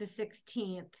the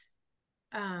 16th,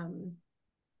 and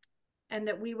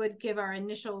that we would give our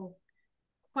initial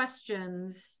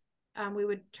questions. We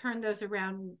would turn those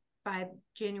around by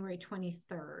January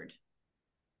 23rd.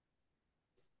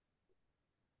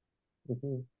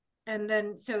 Mm-hmm. And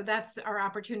then, so that's our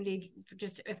opportunity for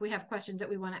just if we have questions that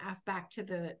we want to ask back to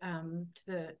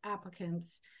the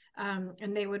applicants,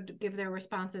 and they would give their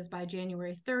responses by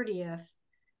January 30th.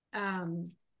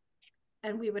 And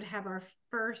we would have our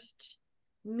first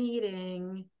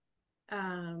meeting,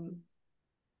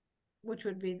 which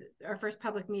would be our first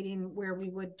public meeting, where we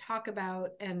would talk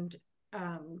about and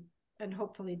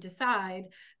hopefully decide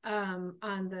on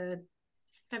the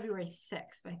February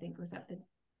 6th, I think, was that the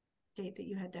date that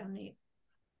you had down, Nate?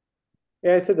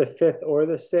 Yeah, I said the 5th or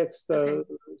the 6th. Okay.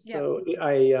 So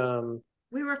yep.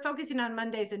 We were focusing on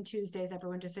Mondays and Tuesdays,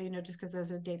 everyone, just so you know, just because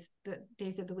those are the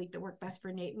days of the week that work best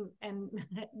for Nate and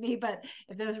me. But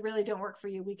if those really don't work for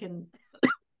you, we can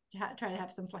try to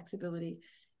have some flexibility.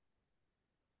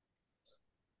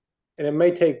 and it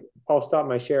might take, I'll stop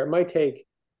my share. It might take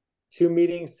 2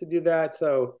 meetings to do that.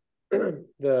 So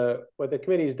what the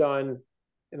committee's done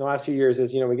in the last few years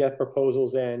is, we get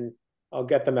proposals in, I'll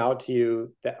get them out to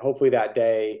you that hopefully that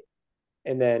day.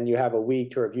 And then you have a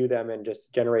week to review them and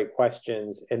just generate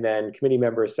questions. And then committee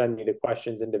members send me the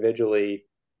questions individually.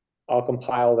 I'll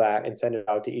compile that and send it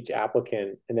out to each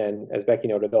applicant. And then, as Becky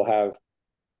noted, they'll have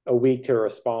a week to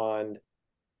respond.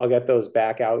 I'll get those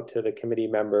back out to the committee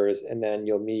members, and then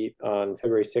you'll meet on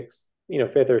February 6th,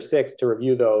 5th or 6th to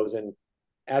review those. And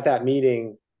at that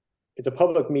meeting, it's a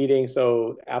public meeting,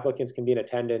 so applicants can be in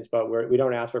attendance, but we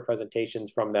don't ask for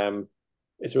presentations from them.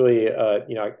 It's really, I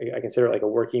consider it like a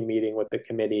working meeting with the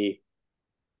committee,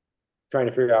 trying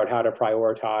to figure out how to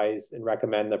prioritize and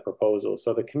recommend the proposals.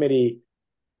 So the committee,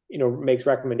 makes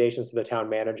recommendations to the town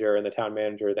manager, and the town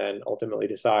manager then ultimately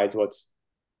decides what's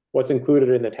included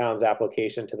in the town's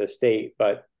application to the state,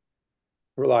 but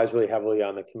relies really heavily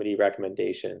on the committee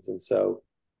recommendations. And so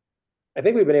I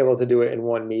think we've been able to do it in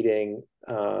one meeting,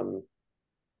 but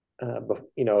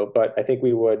I think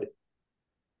we would,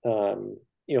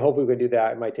 hopefully we can do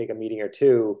that. It might take a meeting or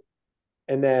two.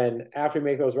 And then after we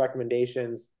make those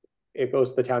recommendations, it goes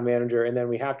to the town manager, and then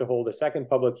we have to hold a second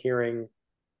public hearing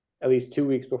at least 2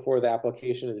 weeks before the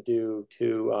application is due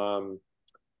to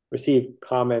receive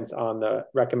comments on the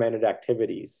recommended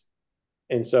activities.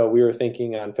 And so we were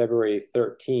thinking on February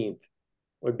 13th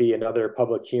would be another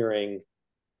public hearing,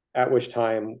 at which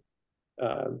time,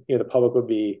 the public would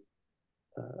be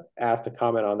asked to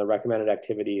comment on the recommended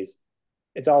activities.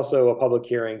 It's also a public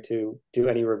hearing to do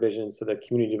any revisions to the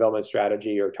community development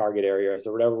strategy or target areas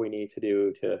or whatever we need to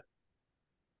do to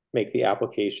make the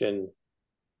application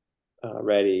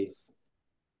ready.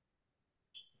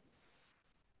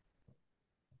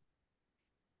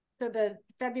 So the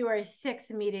February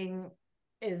 6th meeting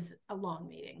is a long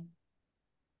meeting.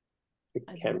 It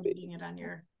can be. Looking it on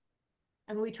your,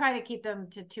 I mean, we try to keep them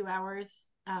to 2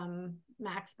 hours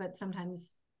max, but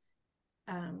sometimes,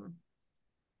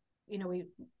 we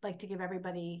like to give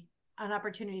everybody an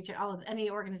opportunity to any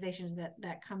organizations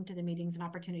that come to the meetings, an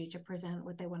opportunity to present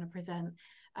what they want to present.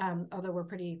 Although we're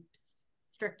pretty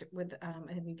strict with,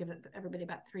 I think we give everybody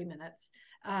about 3 minutes.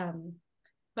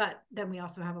 But then we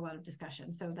also have a lot of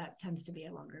discussion. So that tends to be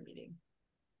a longer meeting.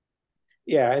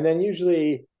 Yeah. And then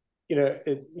usually,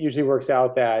 it usually works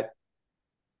out that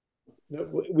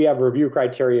we have review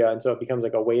criteria. And so it becomes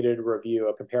like a weighted review,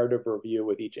 a comparative review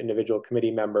with each individual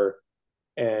committee member.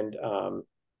 And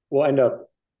we'll end up,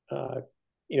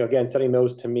 again, sending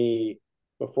those to me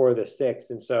before the 6th.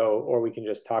 And so, or we can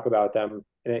just talk about them.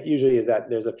 And it usually is that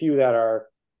there's a few that are,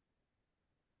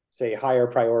 say, higher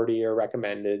priority or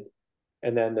recommended.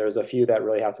 And then there's a few that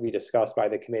really have to be discussed by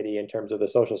the committee in terms of the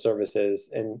social services,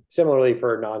 and similarly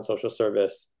for non-social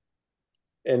service.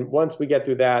 And once we get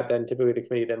through that, then typically the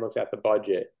committee then looks at the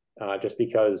budget, just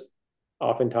because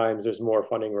oftentimes there's more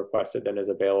funding requested than is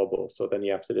available. So then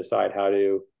you have to decide how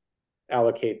to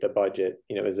allocate the budget.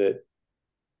 Is it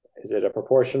a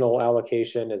proportional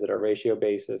allocation? Is it a ratio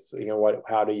basis?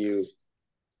 How do you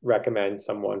recommend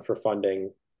someone for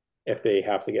funding if they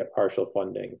have to get partial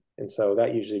funding? And so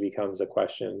that usually becomes a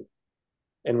question.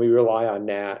 And we rely on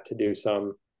Nat to do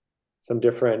some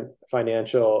different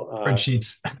financial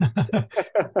spreadsheets.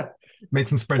 Made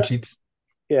some spreadsheets.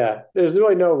 Yeah, there's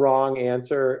really no wrong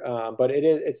answer, but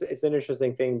it's an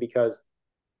interesting thing because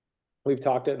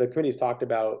the committee's talked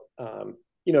about,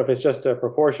 if it's just a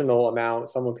proportional amount,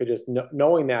 someone could just,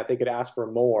 knowing that, they could ask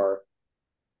for more,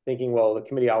 thinking, well, the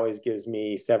committee always gives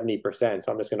me 70%,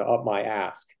 so I'm just going to up my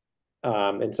ask.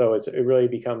 And so it really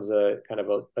becomes a kind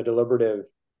of a deliberative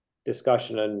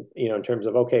discussion, and in terms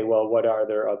of, okay, well, what are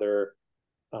there other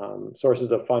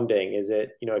sources of funding? Is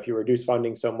it, if you reduce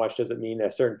funding so much, does it mean a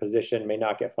certain position may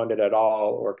not get funded at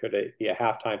all, or could it be a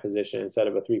half-time position instead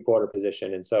of a 3/4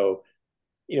 position? And so,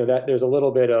 that there's a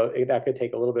little bit of that could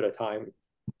take a little bit of time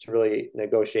to really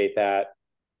negotiate that,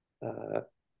 and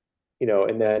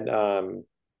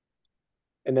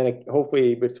then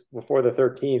hopefully before the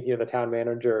 13th, the town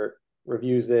manager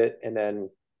reviews it, and then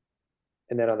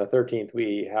on the 13th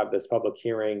we have this public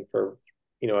hearing for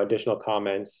additional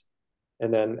comments,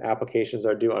 and then applications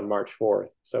are due on March 4th.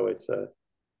 So it's a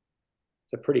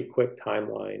pretty quick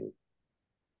timeline.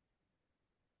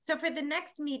 So for the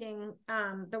next meeting,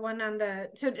 the one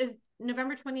so is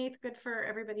November 28th good for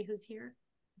everybody who's here?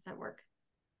 Does that work?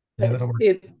 Yeah, that'll work.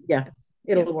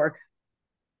 It'll work.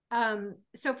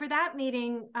 So for that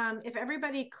meeting, if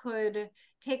everybody could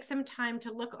take some time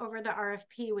to look over the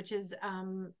RFP, which is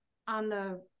on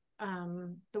the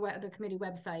committee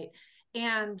website,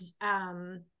 and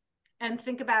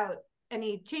think about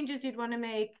any changes you'd want to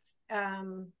make,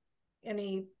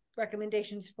 any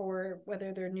recommendations for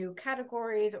whether they're new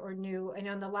categories or new. I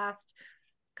know in the last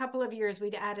couple of years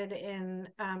we'd added in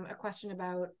a question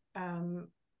about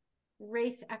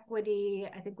race equity.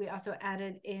 I think we also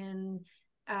added in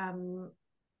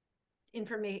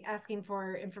asking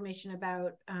for information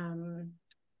about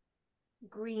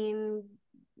green,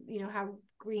 how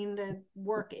green the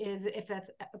work is, if that's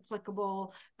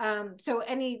applicable. So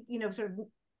any, sort of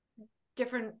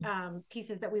different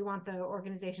pieces that we want the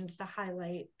organizations to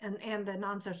highlight, and the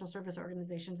non-social service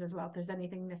organizations as well, if there's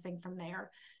anything missing from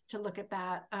there, to look at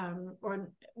that, or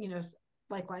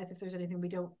likewise if there's anything we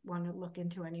don't want to look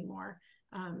into anymore,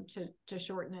 to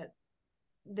shorten it.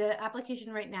 The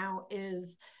application right now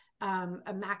is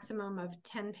a maximum of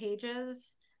 10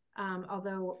 pages,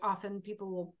 although often people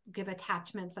will give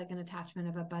attachments, like an attachment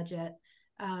of a budget,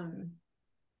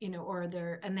 or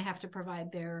and they have to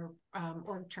provide their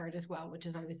org chart as well, which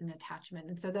is always an attachment.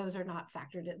 And so those are not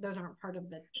factored in, those aren't part of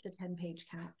the 10-page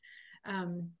count.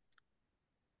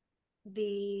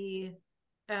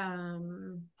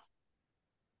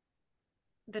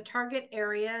 The target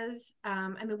areas,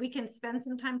 we can spend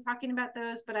some time talking about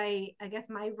those, but I guess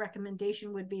my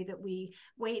recommendation would be that we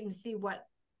wait and see what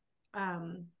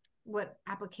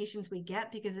applications we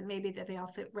get, because it may be that they all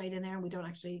fit right in there and we don't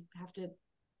actually have to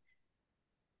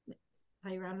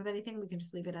play around with anything. We can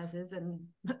just leave it as is and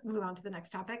move on to the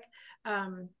next topic.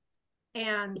 And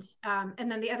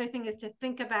then the other thing is to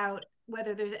think about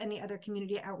whether there's any other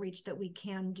community outreach that we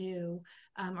can do,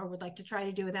 or would like to try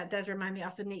to do. And that does remind me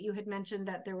also, Nate, you had mentioned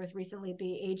that there was recently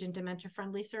the Age and Dementia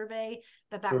Friendly survey,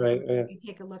 that was something we could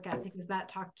take a look at, because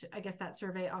that that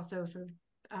survey also sort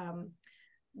of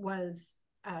was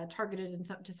targeted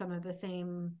to some of the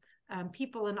same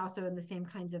people, and also in the same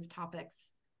kinds of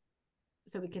topics.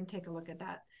 So we can take a look at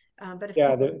that. But if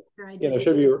there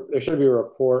should be a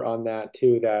report on that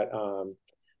too, that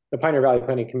the Pioneer Valley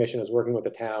Planning Commission is working with the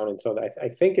town, and so I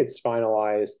think it's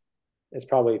finalized. It's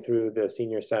probably through the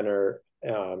senior center,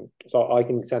 so I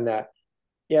can send that.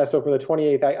 Yeah, so for the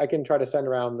 28th, I can try to send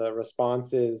around the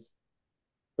responses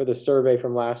for the survey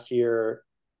from last year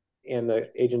and the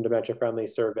Age and Dementia Friendly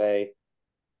survey.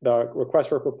 The request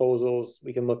for proposals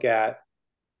we can look at,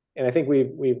 and I think we've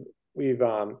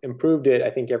improved it. I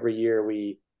think every year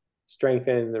we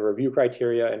strengthen the review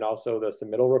criteria and also the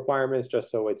submittal requirements, just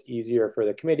so it's easier for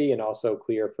the committee and also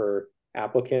clear for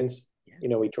applicants.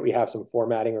 Yeah. We have some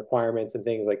formatting requirements and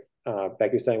things, like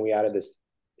Becky was saying, we added this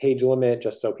page limit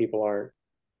just so people aren't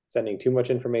sending too much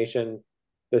information.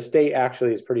 The state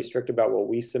actually is pretty strict about what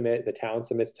we submit. The town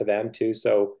submits to them too.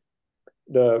 So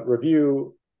the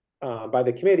review by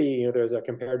the committee, there's a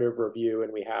comparative review,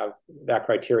 and we have that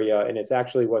criteria, and it's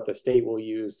actually what the state will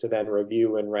use to then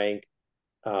review and rank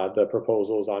the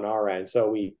proposals on our end.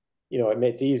 So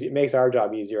it makes our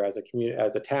job easier as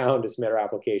a town to submit our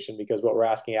application, because what we're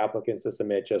asking applicants to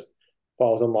submit just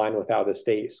falls in line with how the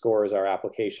state scores our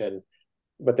application.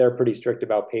 But they're pretty strict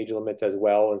about page limits as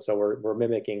well, and so we're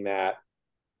mimicking that.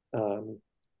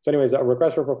 So anyways, a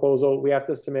request for proposal, we have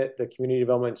to submit the community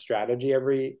development strategy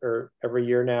every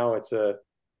year now. I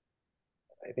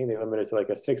think they limit it to like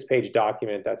a 6-page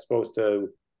document that's supposed to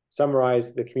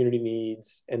summarize the community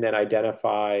needs and then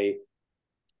identify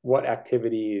what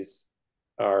activities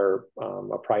are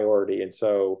a priority. And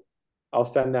so I'll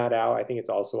send that out. I think it's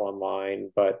also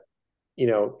online, but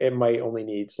it might only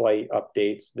need slight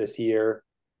updates this year.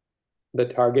 The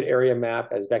target area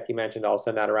map, as Becky mentioned, I'll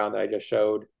send that around that I just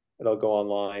showed. It'll go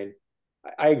online.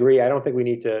 I agree. I don't think we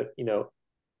need to,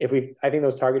 I think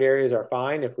those target areas are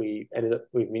fine. If we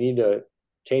need to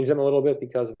change them a little bit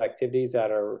because of activities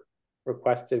that are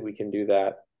requested, we can do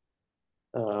that.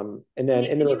 And then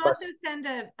in the request, also send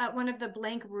one of the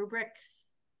blank rubrics.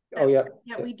 Yeah,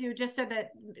 we do, just so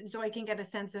that Zoe can get a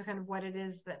sense of kind of what it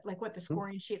is that, like, what the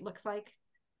scoring sheet looks like.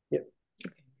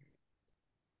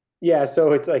 Yeah.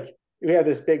 So it's like, we have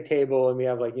this big table, and we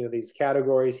have these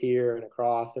categories here and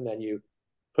across, and then you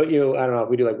put I don't know if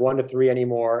we do like 1 to 3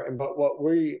 anymore. But what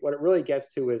it really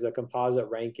gets to is a composite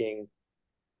ranking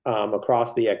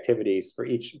across the activities for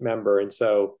each member. And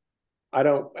so I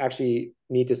don't actually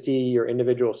need to see your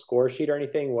individual score sheet or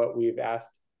anything. What we've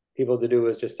asked people to do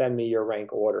is just send me your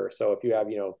rank order. So if you have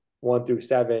 1 through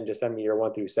 7, just send me your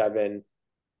 1 through 7,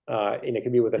 and it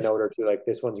can be with a note or two, like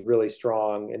this one's really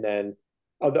strong, and then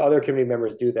the other committee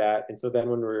members do that. And so then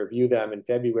when we review them in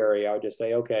February, I would just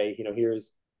say, okay,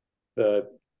 here's the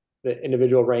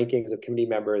individual rankings of committee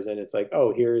members. And it's like,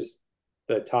 oh, here's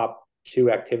the top 2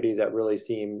 activities that really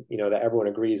seem, that everyone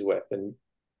agrees with. And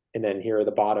then here are the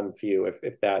bottom few,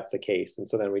 if that's the case. And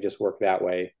so then we just work that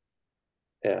way.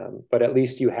 But at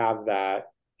least you have that,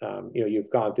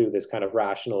 you've gone through this kind of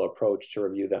rational approach to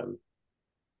review them.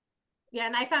 Yeah,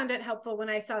 and I found it helpful when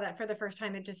I saw that for the first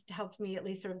time. It just helped me at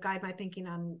least sort of guide my thinking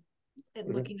on it,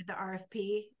 looking at the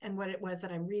RFP and what it was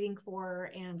that I'm reading for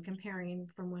and comparing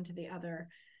from one to the other.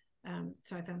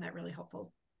 So I found that really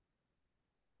helpful.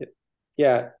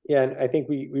 Yeah, and I think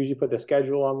we usually put the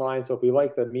schedule online. So if we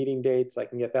like the meeting dates, I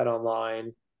can get that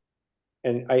online.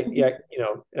 And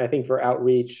and I think for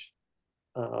outreach,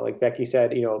 like Becky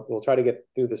said, we'll try to get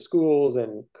through the schools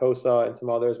and COSA and some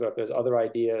others, but if there's other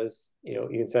ideas, you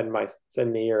can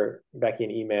send me or Becky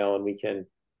an email and we can,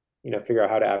 figure out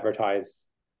how to advertise.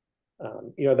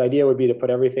 The idea would be to put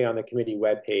everything on the committee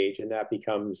webpage, and that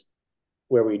becomes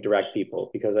where we direct people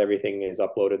because everything is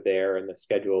uploaded there and the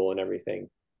schedule and everything.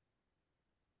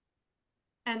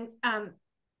 And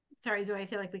sorry, Zoe, I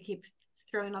feel like we keep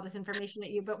throwing all this information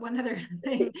at you, but one other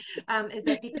thing is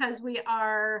that because we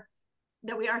are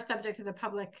subject to the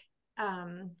public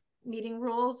meeting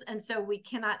rules, and so we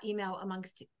cannot email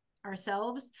amongst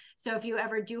ourselves. So if you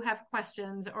ever do have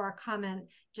questions or a comment,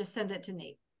 just send it to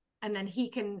Nate, and then he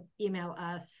can email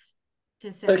us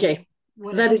to say. Okay,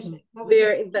 that is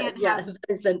that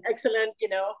is an excellent.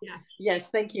 Yeah. Yes,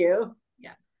 thank you.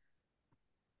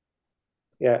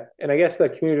 Yeah, and I guess the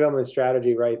community development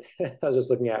strategy, right? I was just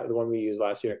looking at the one we used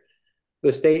last year.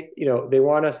 The state, they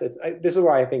want us. This is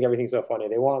why I think everything's so funny.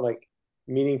 They want like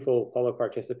meaningful public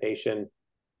participation.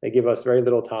 They give us very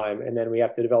little time, and then we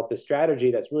have to develop this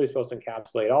strategy that's really supposed to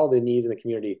encapsulate all the needs in the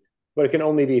community, but it can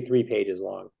only be 3 pages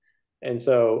long. And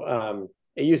so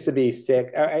it used to be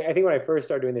 6. I think when I first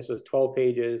started doing this, it was 12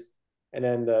 pages, and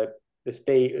then the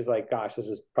state was like, "Gosh, this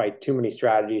is probably too many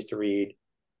strategies to read.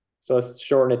 So let's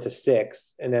shorten it to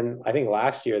 6." And then I think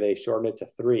last year they shortened it to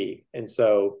 3. And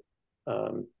so,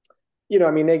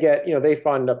 they get, they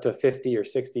fund up to 50 or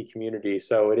 60 communities.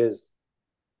 So it is,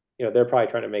 they're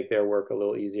probably trying to make their work a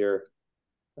little easier.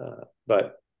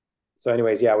 But so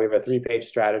anyways, yeah, we have a 3-page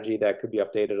strategy that could be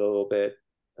updated a little bit.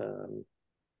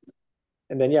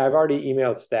 And then, I've already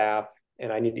emailed staff,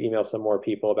 and I need to email some more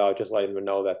people about just letting them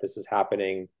know that this is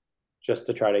happening, just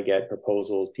to try to get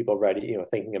proposals, people ready,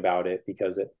 thinking about it,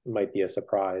 because it might be a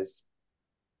surprise.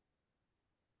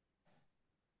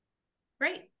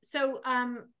 Great. So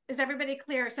is everybody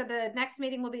clear? So the next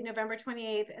meeting will be November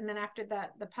 28th, and then after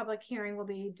that, the public hearing will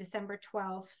be December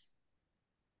 12th.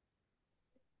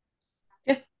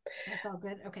 Yeah. That's all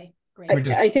good. Okay, great.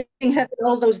 I think having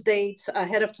all those dates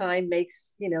ahead of time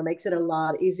makes it a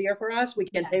lot easier for us. We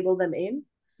can table them in.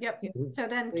 Yep. So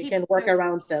then we can work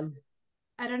around them.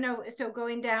 I don't know. So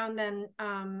going down then,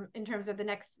 in terms of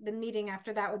the meeting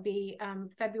after that would be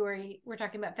February. We're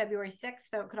talking about February 6th.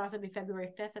 So it could also be February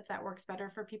 5th if that works better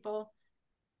for people.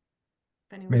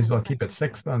 May as well keep it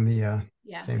 6th on the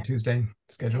same Tuesday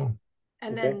schedule.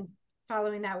 And then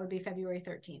following that would be February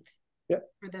 13th. Yep.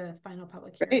 For the final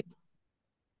public hearing.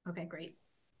 Okay, great.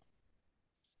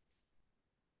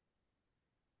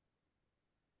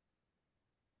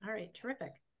 All right,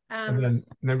 terrific. And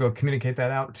then we'll communicate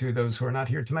that out to those who are not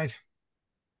here tonight.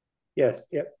 Yes.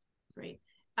 Yep. Great.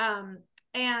 And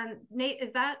Nate,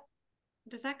 does that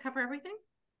cover everything?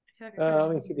 I feel like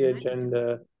let me see the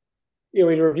agenda. We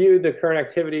reviewed the current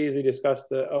activities. We discussed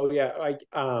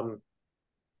one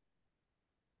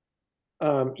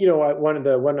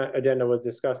agenda was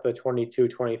discuss the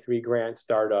 22-23 grant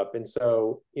startup. And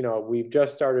so, we've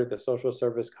just started the social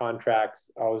service contracts.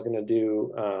 I was going to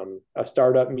do a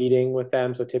startup meeting with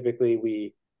them. So typically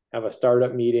we have a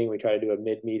startup meeting. We try to do a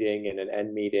mid meeting and an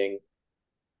end meeting.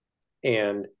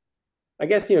 And I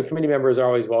guess, committee members are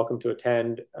always welcome to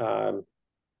attend.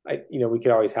 We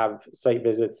could always have site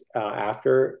visits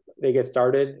after they get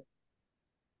started.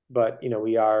 But,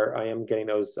 I am getting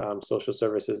those social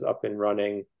services up and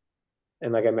running.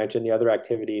 And like I mentioned, the other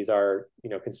activities are,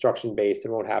 construction based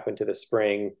and won't happen to the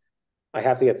spring. I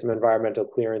have to get some environmental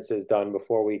clearances done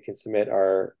before we can submit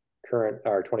our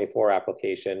 24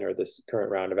 application or this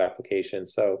current round of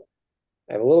applications. So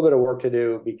I have a little bit of work to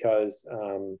do because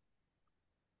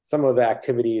some of the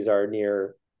activities are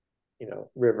near,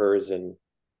 rivers and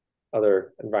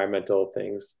other environmental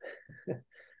things.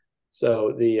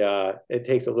 So it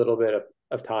takes a little bit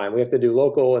of time. We have to do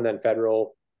local and then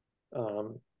federal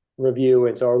review.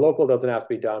 And so our local doesn't have to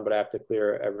be done, but I have to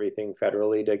clear everything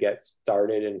federally to get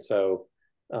started. And so,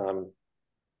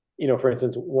 for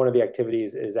instance, one of the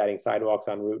activities is adding sidewalks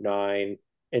on Route 9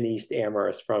 in East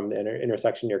Amherst from the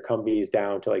intersection near Cumbies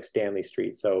down to like Stanley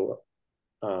Street. So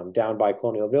down by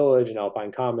Colonial Village and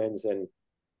Alpine Commons. And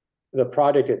the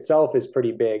project itself is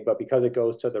pretty big, but because it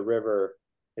goes to the river,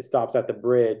 it stops at the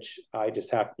bridge. I just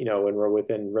have, when we're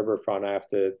within riverfront, I have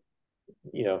to,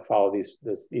 follow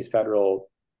these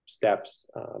federal steps,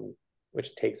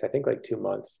 which takes, I think, like 2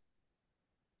 months.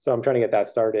 So I'm trying to get that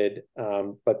started.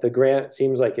 But the grant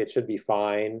seems like it should be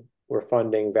fine. We're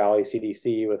funding Valley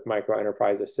CDC with micro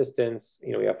enterprise assistance.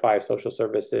 You know, we have 5 social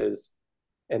services,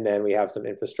 and then we have some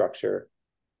infrastructure.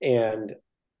 And,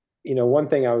 you know, one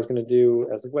thing I was going to do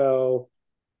as well,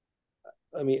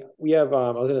 I mean, we have, I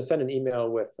was going to send an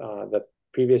email with the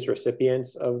previous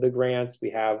recipients of the grants. We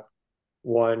have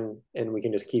one, and we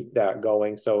can just keep that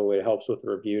going. So it helps with the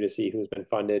review to see who's been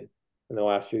funded in the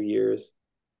last few years.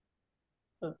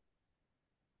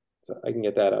 So I can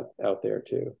get that out there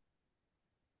too.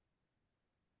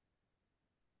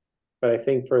 But I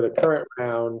think for the current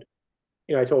round,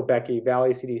 you know, I told Becky Valley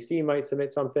CDC might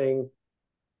submit something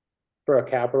for a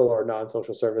capital or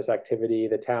non-social service activity.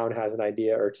 The town has an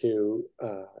idea or two,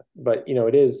 but you know,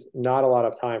 it is not a lot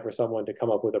of time for someone to come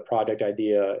up with a project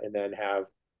idea and then have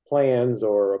plans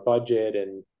or a budget.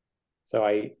 And so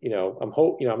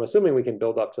I'm assuming we can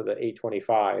build up to the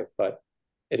 825, but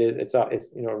it's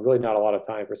you know, really not a lot of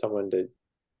time for someone to,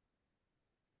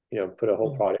 you know, put a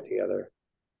whole project together.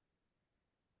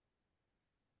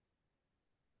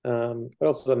 What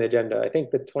else is on the agenda? I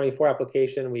think the 24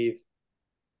 application, we've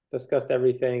discussed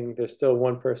everything. There's still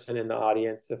one person in the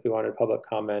audience if we wanted public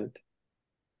comment.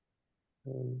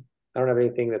 I don't have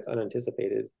anything that's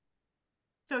unanticipated.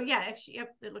 So yeah,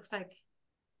 yep, it looks like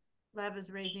Lev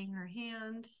is raising her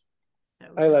hand. So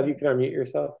Hi, Lev, you can unmute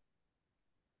yourself.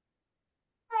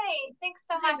 Hi, thanks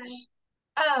so much.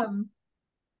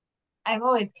 I'm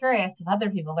always curious if other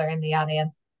people are in the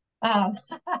audience.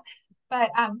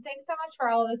 But thanks so much for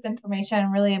all of this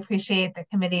information. Really appreciate the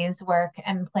committee's work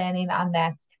and planning on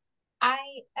this. I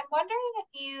am wondering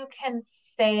if you can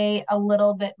say a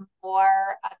little bit more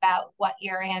about what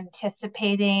you're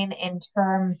anticipating in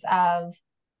terms of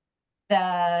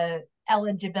the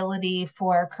eligibility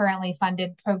for currently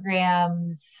funded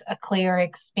programs, a clear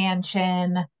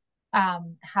expansion,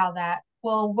 how that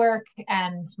will work.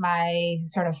 And my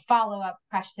sort of follow-up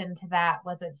question to that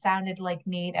was, it sounded like,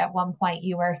 Nate, at one point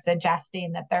you were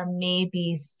suggesting that there may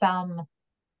be some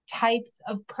types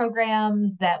of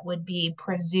programs that would be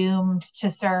presumed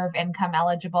to serve income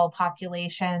eligible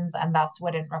populations and thus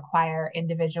wouldn't require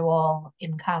individual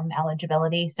income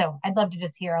eligibility. So I'd love to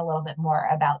just hear a little bit more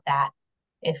about that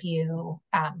if you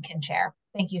can share.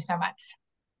 Thank you so much.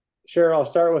 Sure, I'll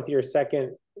start with your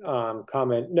second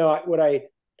comment. No,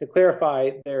 to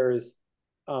clarify, there's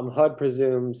HUD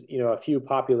presumes, you know, a few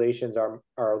populations are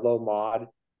low mod,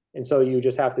 and so you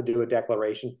just have to do a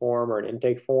declaration form or an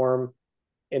intake form.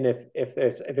 And if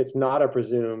it's not a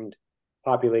presumed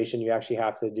population, you actually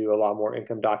have to do a lot more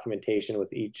income documentation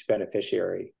with each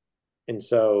beneficiary. And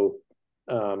so,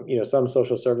 you know, some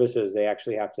social services, they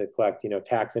actually have to collect, you know,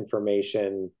 tax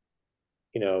information,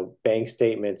 you know, bank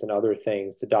statements and other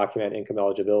things to document income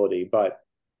eligibility. But,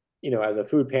 you know, as a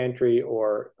food pantry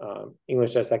or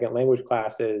English as second language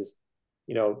classes,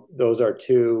 you know, those are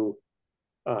two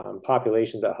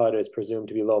populations that HUD is presumed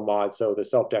to be low mod. So the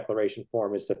self-declaration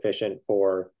form is sufficient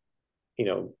for, you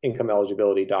know, income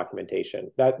eligibility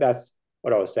documentation. That's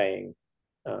what I was saying.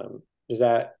 Does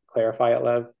that clarify it,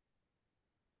 Lev?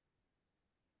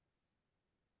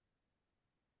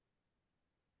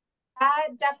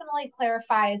 That definitely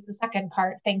clarifies the second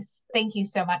part. Thank you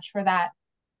so much for that.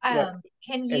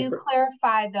 Can you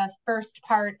clarify the first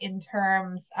part in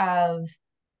terms of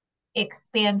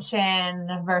expansion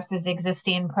versus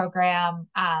existing program?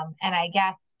 And I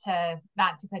guess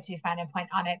not to put too fine a point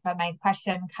on it, but my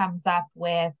question comes up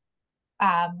with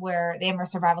where the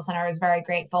Amherst Survival Center is very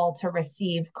grateful to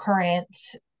receive current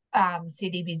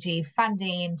CDBG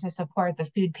funding to support the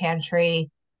food pantry.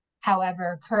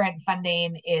 However, current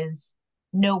funding is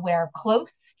nowhere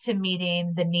close to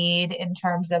meeting the need in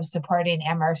terms of supporting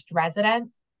Amherst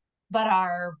residents. But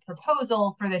our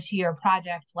proposal for this year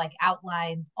project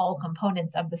outlines all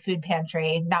components of the food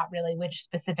pantry, not really which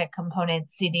specific component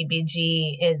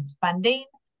CDBG is funding.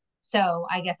 So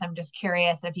I guess I'm just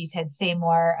curious if you could say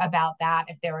more about that,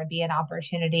 if there would be an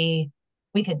opportunity.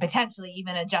 We could potentially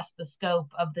even adjust the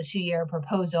scope of the 2-year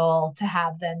proposal to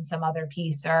have then some other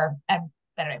piece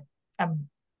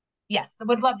yes, I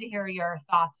would love to hear your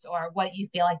thoughts or what you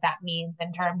feel like that means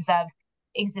in terms of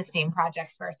existing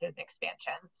projects versus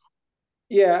expansions.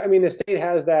 Yeah, I mean, the state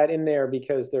has that in there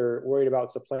because they're worried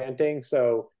about supplanting.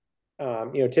 So,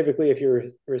 you know, typically if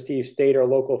you receive state or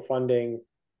local funding,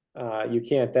 you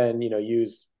can't then, you know,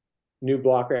 use new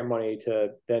block grant money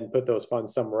to then put those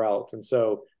funds somewhere else. And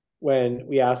so when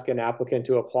we ask an applicant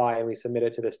to apply and we submit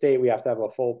it to the state, we have to have a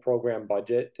full program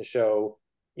budget to show,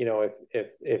 you know, if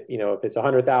it's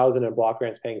 100,000 and block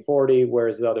grant's paying 40,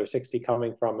 where's the other 60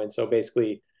 coming from? And so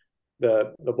basically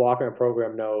the block grant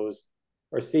program knows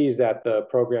or sees that the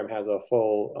program has a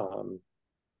full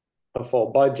a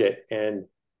full budget. And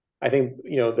I think,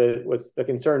 what's the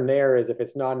concern there is if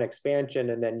it's not an expansion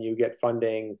and then you get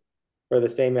funding for the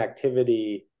same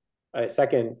activity, a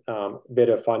second bit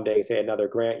of funding, say another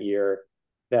grant year,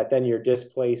 that then you're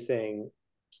displacing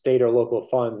state or local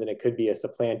funds and it could be a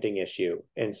supplanting issue.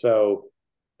 And so,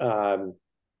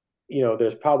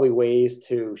 there's probably ways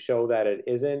to show that it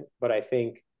isn't, but I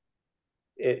think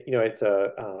it's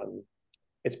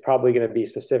probably going to be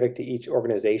specific to each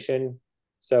organization.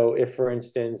 So if, for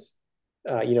instance,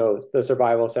 the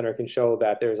Survival Center can show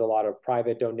that there's a lot of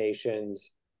private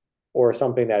donations or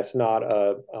something that's not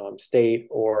a state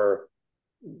or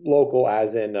local,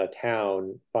 as in a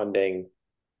town funding,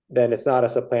 then it's not a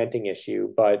supplanting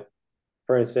issue. But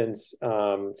for instance,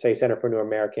 say Center for New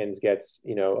Americans gets,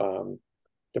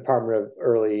 Department of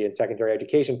Early and Secondary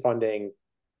Education funding,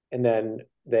 and then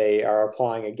they are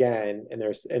applying again, and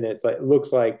it's like,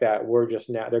 looks like that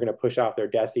they're going to push off their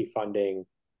DESE funding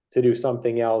to do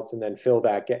something else and then fill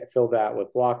that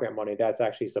with block grant money. That's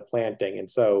actually supplanting.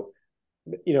 And so,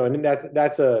 and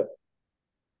that's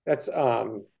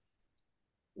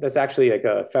actually like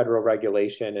a federal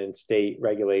regulation and state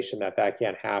regulation that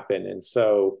can't happen. And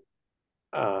so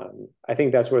I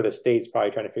think that's where the state's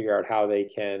probably trying to figure out how they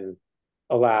can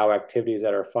allow activities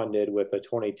that are funded with a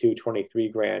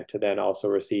 22-23 grant to then also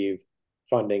receive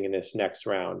funding in this next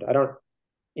round.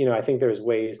 I think there's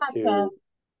ways to.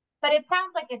 But it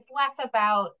sounds like it's less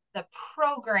about the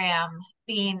program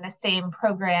being the same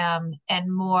program and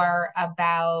more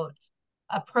about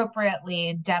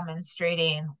appropriately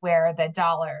demonstrating where the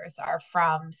dollars are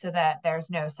from so that there's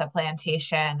no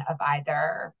supplantation of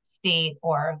either state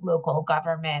or local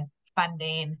government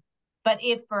funding. But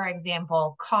if, for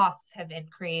example, costs have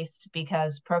increased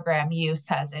because program use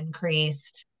has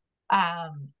increased,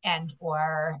 and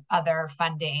or other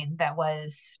funding that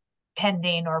was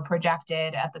pending or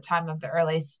projected at the time of the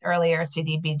earlier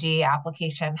CDBG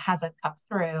application hasn't come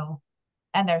through,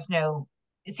 and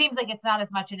it seems like it's not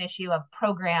as much an issue of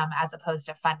program as opposed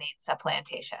to funding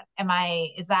supplantation.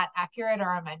 Is that accurate,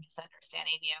 or am I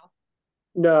misunderstanding you?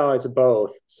 No, it's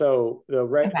both. So the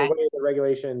way the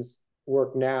regulations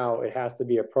work now, it has to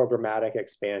be a programmatic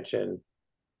expansion.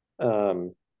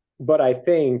 But I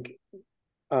think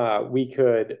we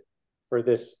could, for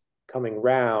this coming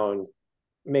round,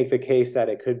 make the case that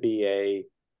it could be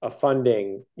a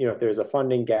funding, if there's a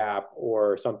funding gap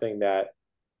or something, that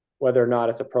whether or not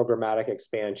it's a programmatic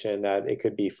expansion, that it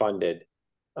could be funded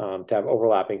to have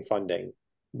overlapping funding.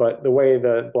 But the way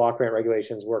the block grant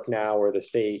regulations work now, or the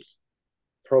state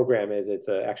program is, it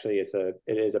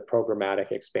is a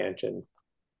programmatic expansion.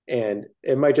 And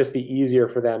it might just be easier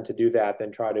for them to do that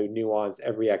than try to nuance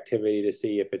every activity to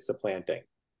see if it's supplanting.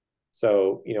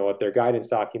 So, what their guidance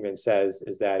document says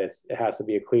is that it has to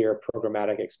be a clear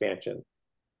programmatic expansion.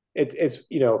 It's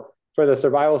for the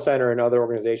Survival Center and other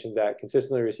organizations that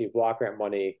consistently receive block grant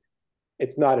money,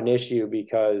 it's not an issue,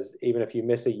 because even if you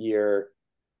miss a year,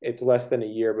 it's less than a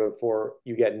year before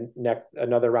you get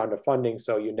another round of funding.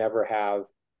 So you never have,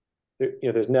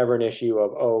 there's never an issue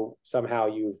of, somehow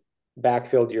you've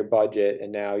backfilled your budget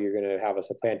and now you're going to have a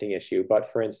supplanting issue.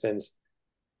 But for instance,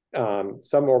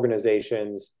 some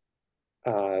organizations,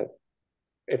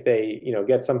 if they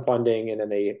get some funding and then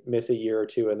they miss a year or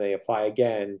two and they apply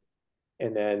again,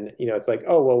 and then it's like,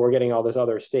 we're getting all this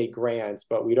other state grants,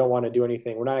 but we don't want to do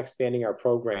anything, we're not expanding our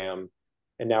program,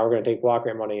 and now we're going to take block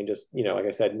grant money and just like I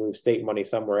said, move state money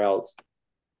somewhere else.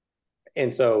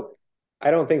 And so I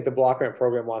don't think the block grant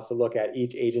program wants to look at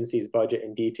each agency's budget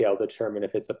in detail to determine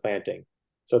if it's supplanting.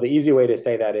 So the easy way to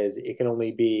say that is it can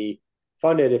only be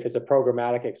funded if it's a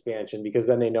programmatic expansion, because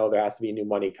then they know there has to be new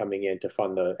money coming in to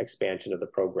fund the expansion of the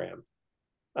program.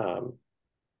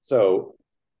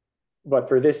 But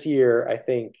for this year, I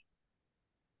think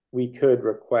we could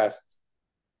request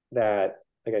that,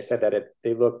 like I said, that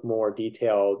they look more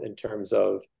detailed in terms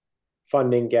of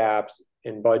funding gaps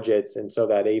in budgets, and so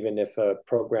that even if a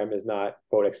program is not,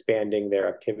 quote, expanding their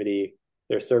activity,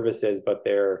 their services, but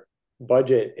their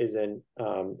budget isn't,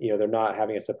 they're not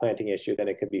having a supplanting issue, then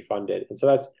it could be funded. And so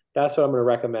that's what I'm going to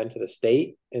recommend to the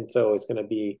state. And so it's going to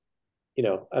be,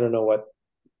 I don't know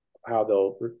how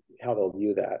they'll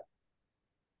view that.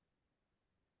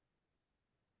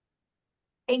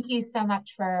 Thank you so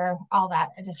much for all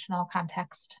that additional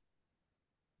context.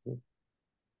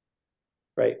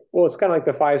 Right. Well, it's kind of like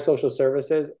the 5 social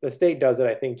services. The state does it,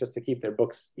 I think, just to keep their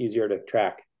books easier to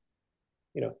track.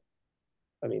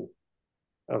 I mean,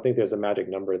 I don't think there's a magic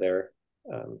number there.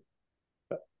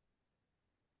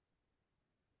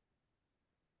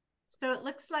 So it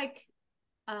looks like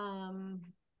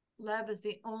Lev is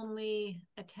the only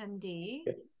attendee.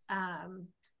 Yes.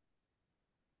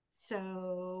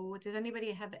 So does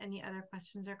anybody have any other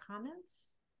questions or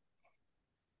comments?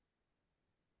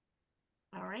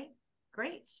 All right,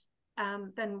 great.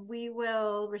 Then we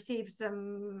will receive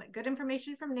some good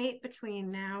information from Nate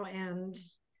between now and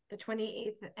the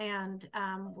 28th, and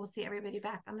we'll see everybody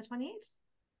back on the 28th.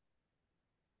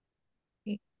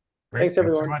 Great. Thanks,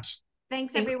 everyone. Very much.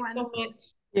 Thanks, Thank you everyone. so much.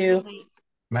 You. Good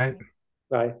night.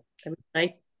 Bye. Bye.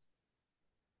 Bye.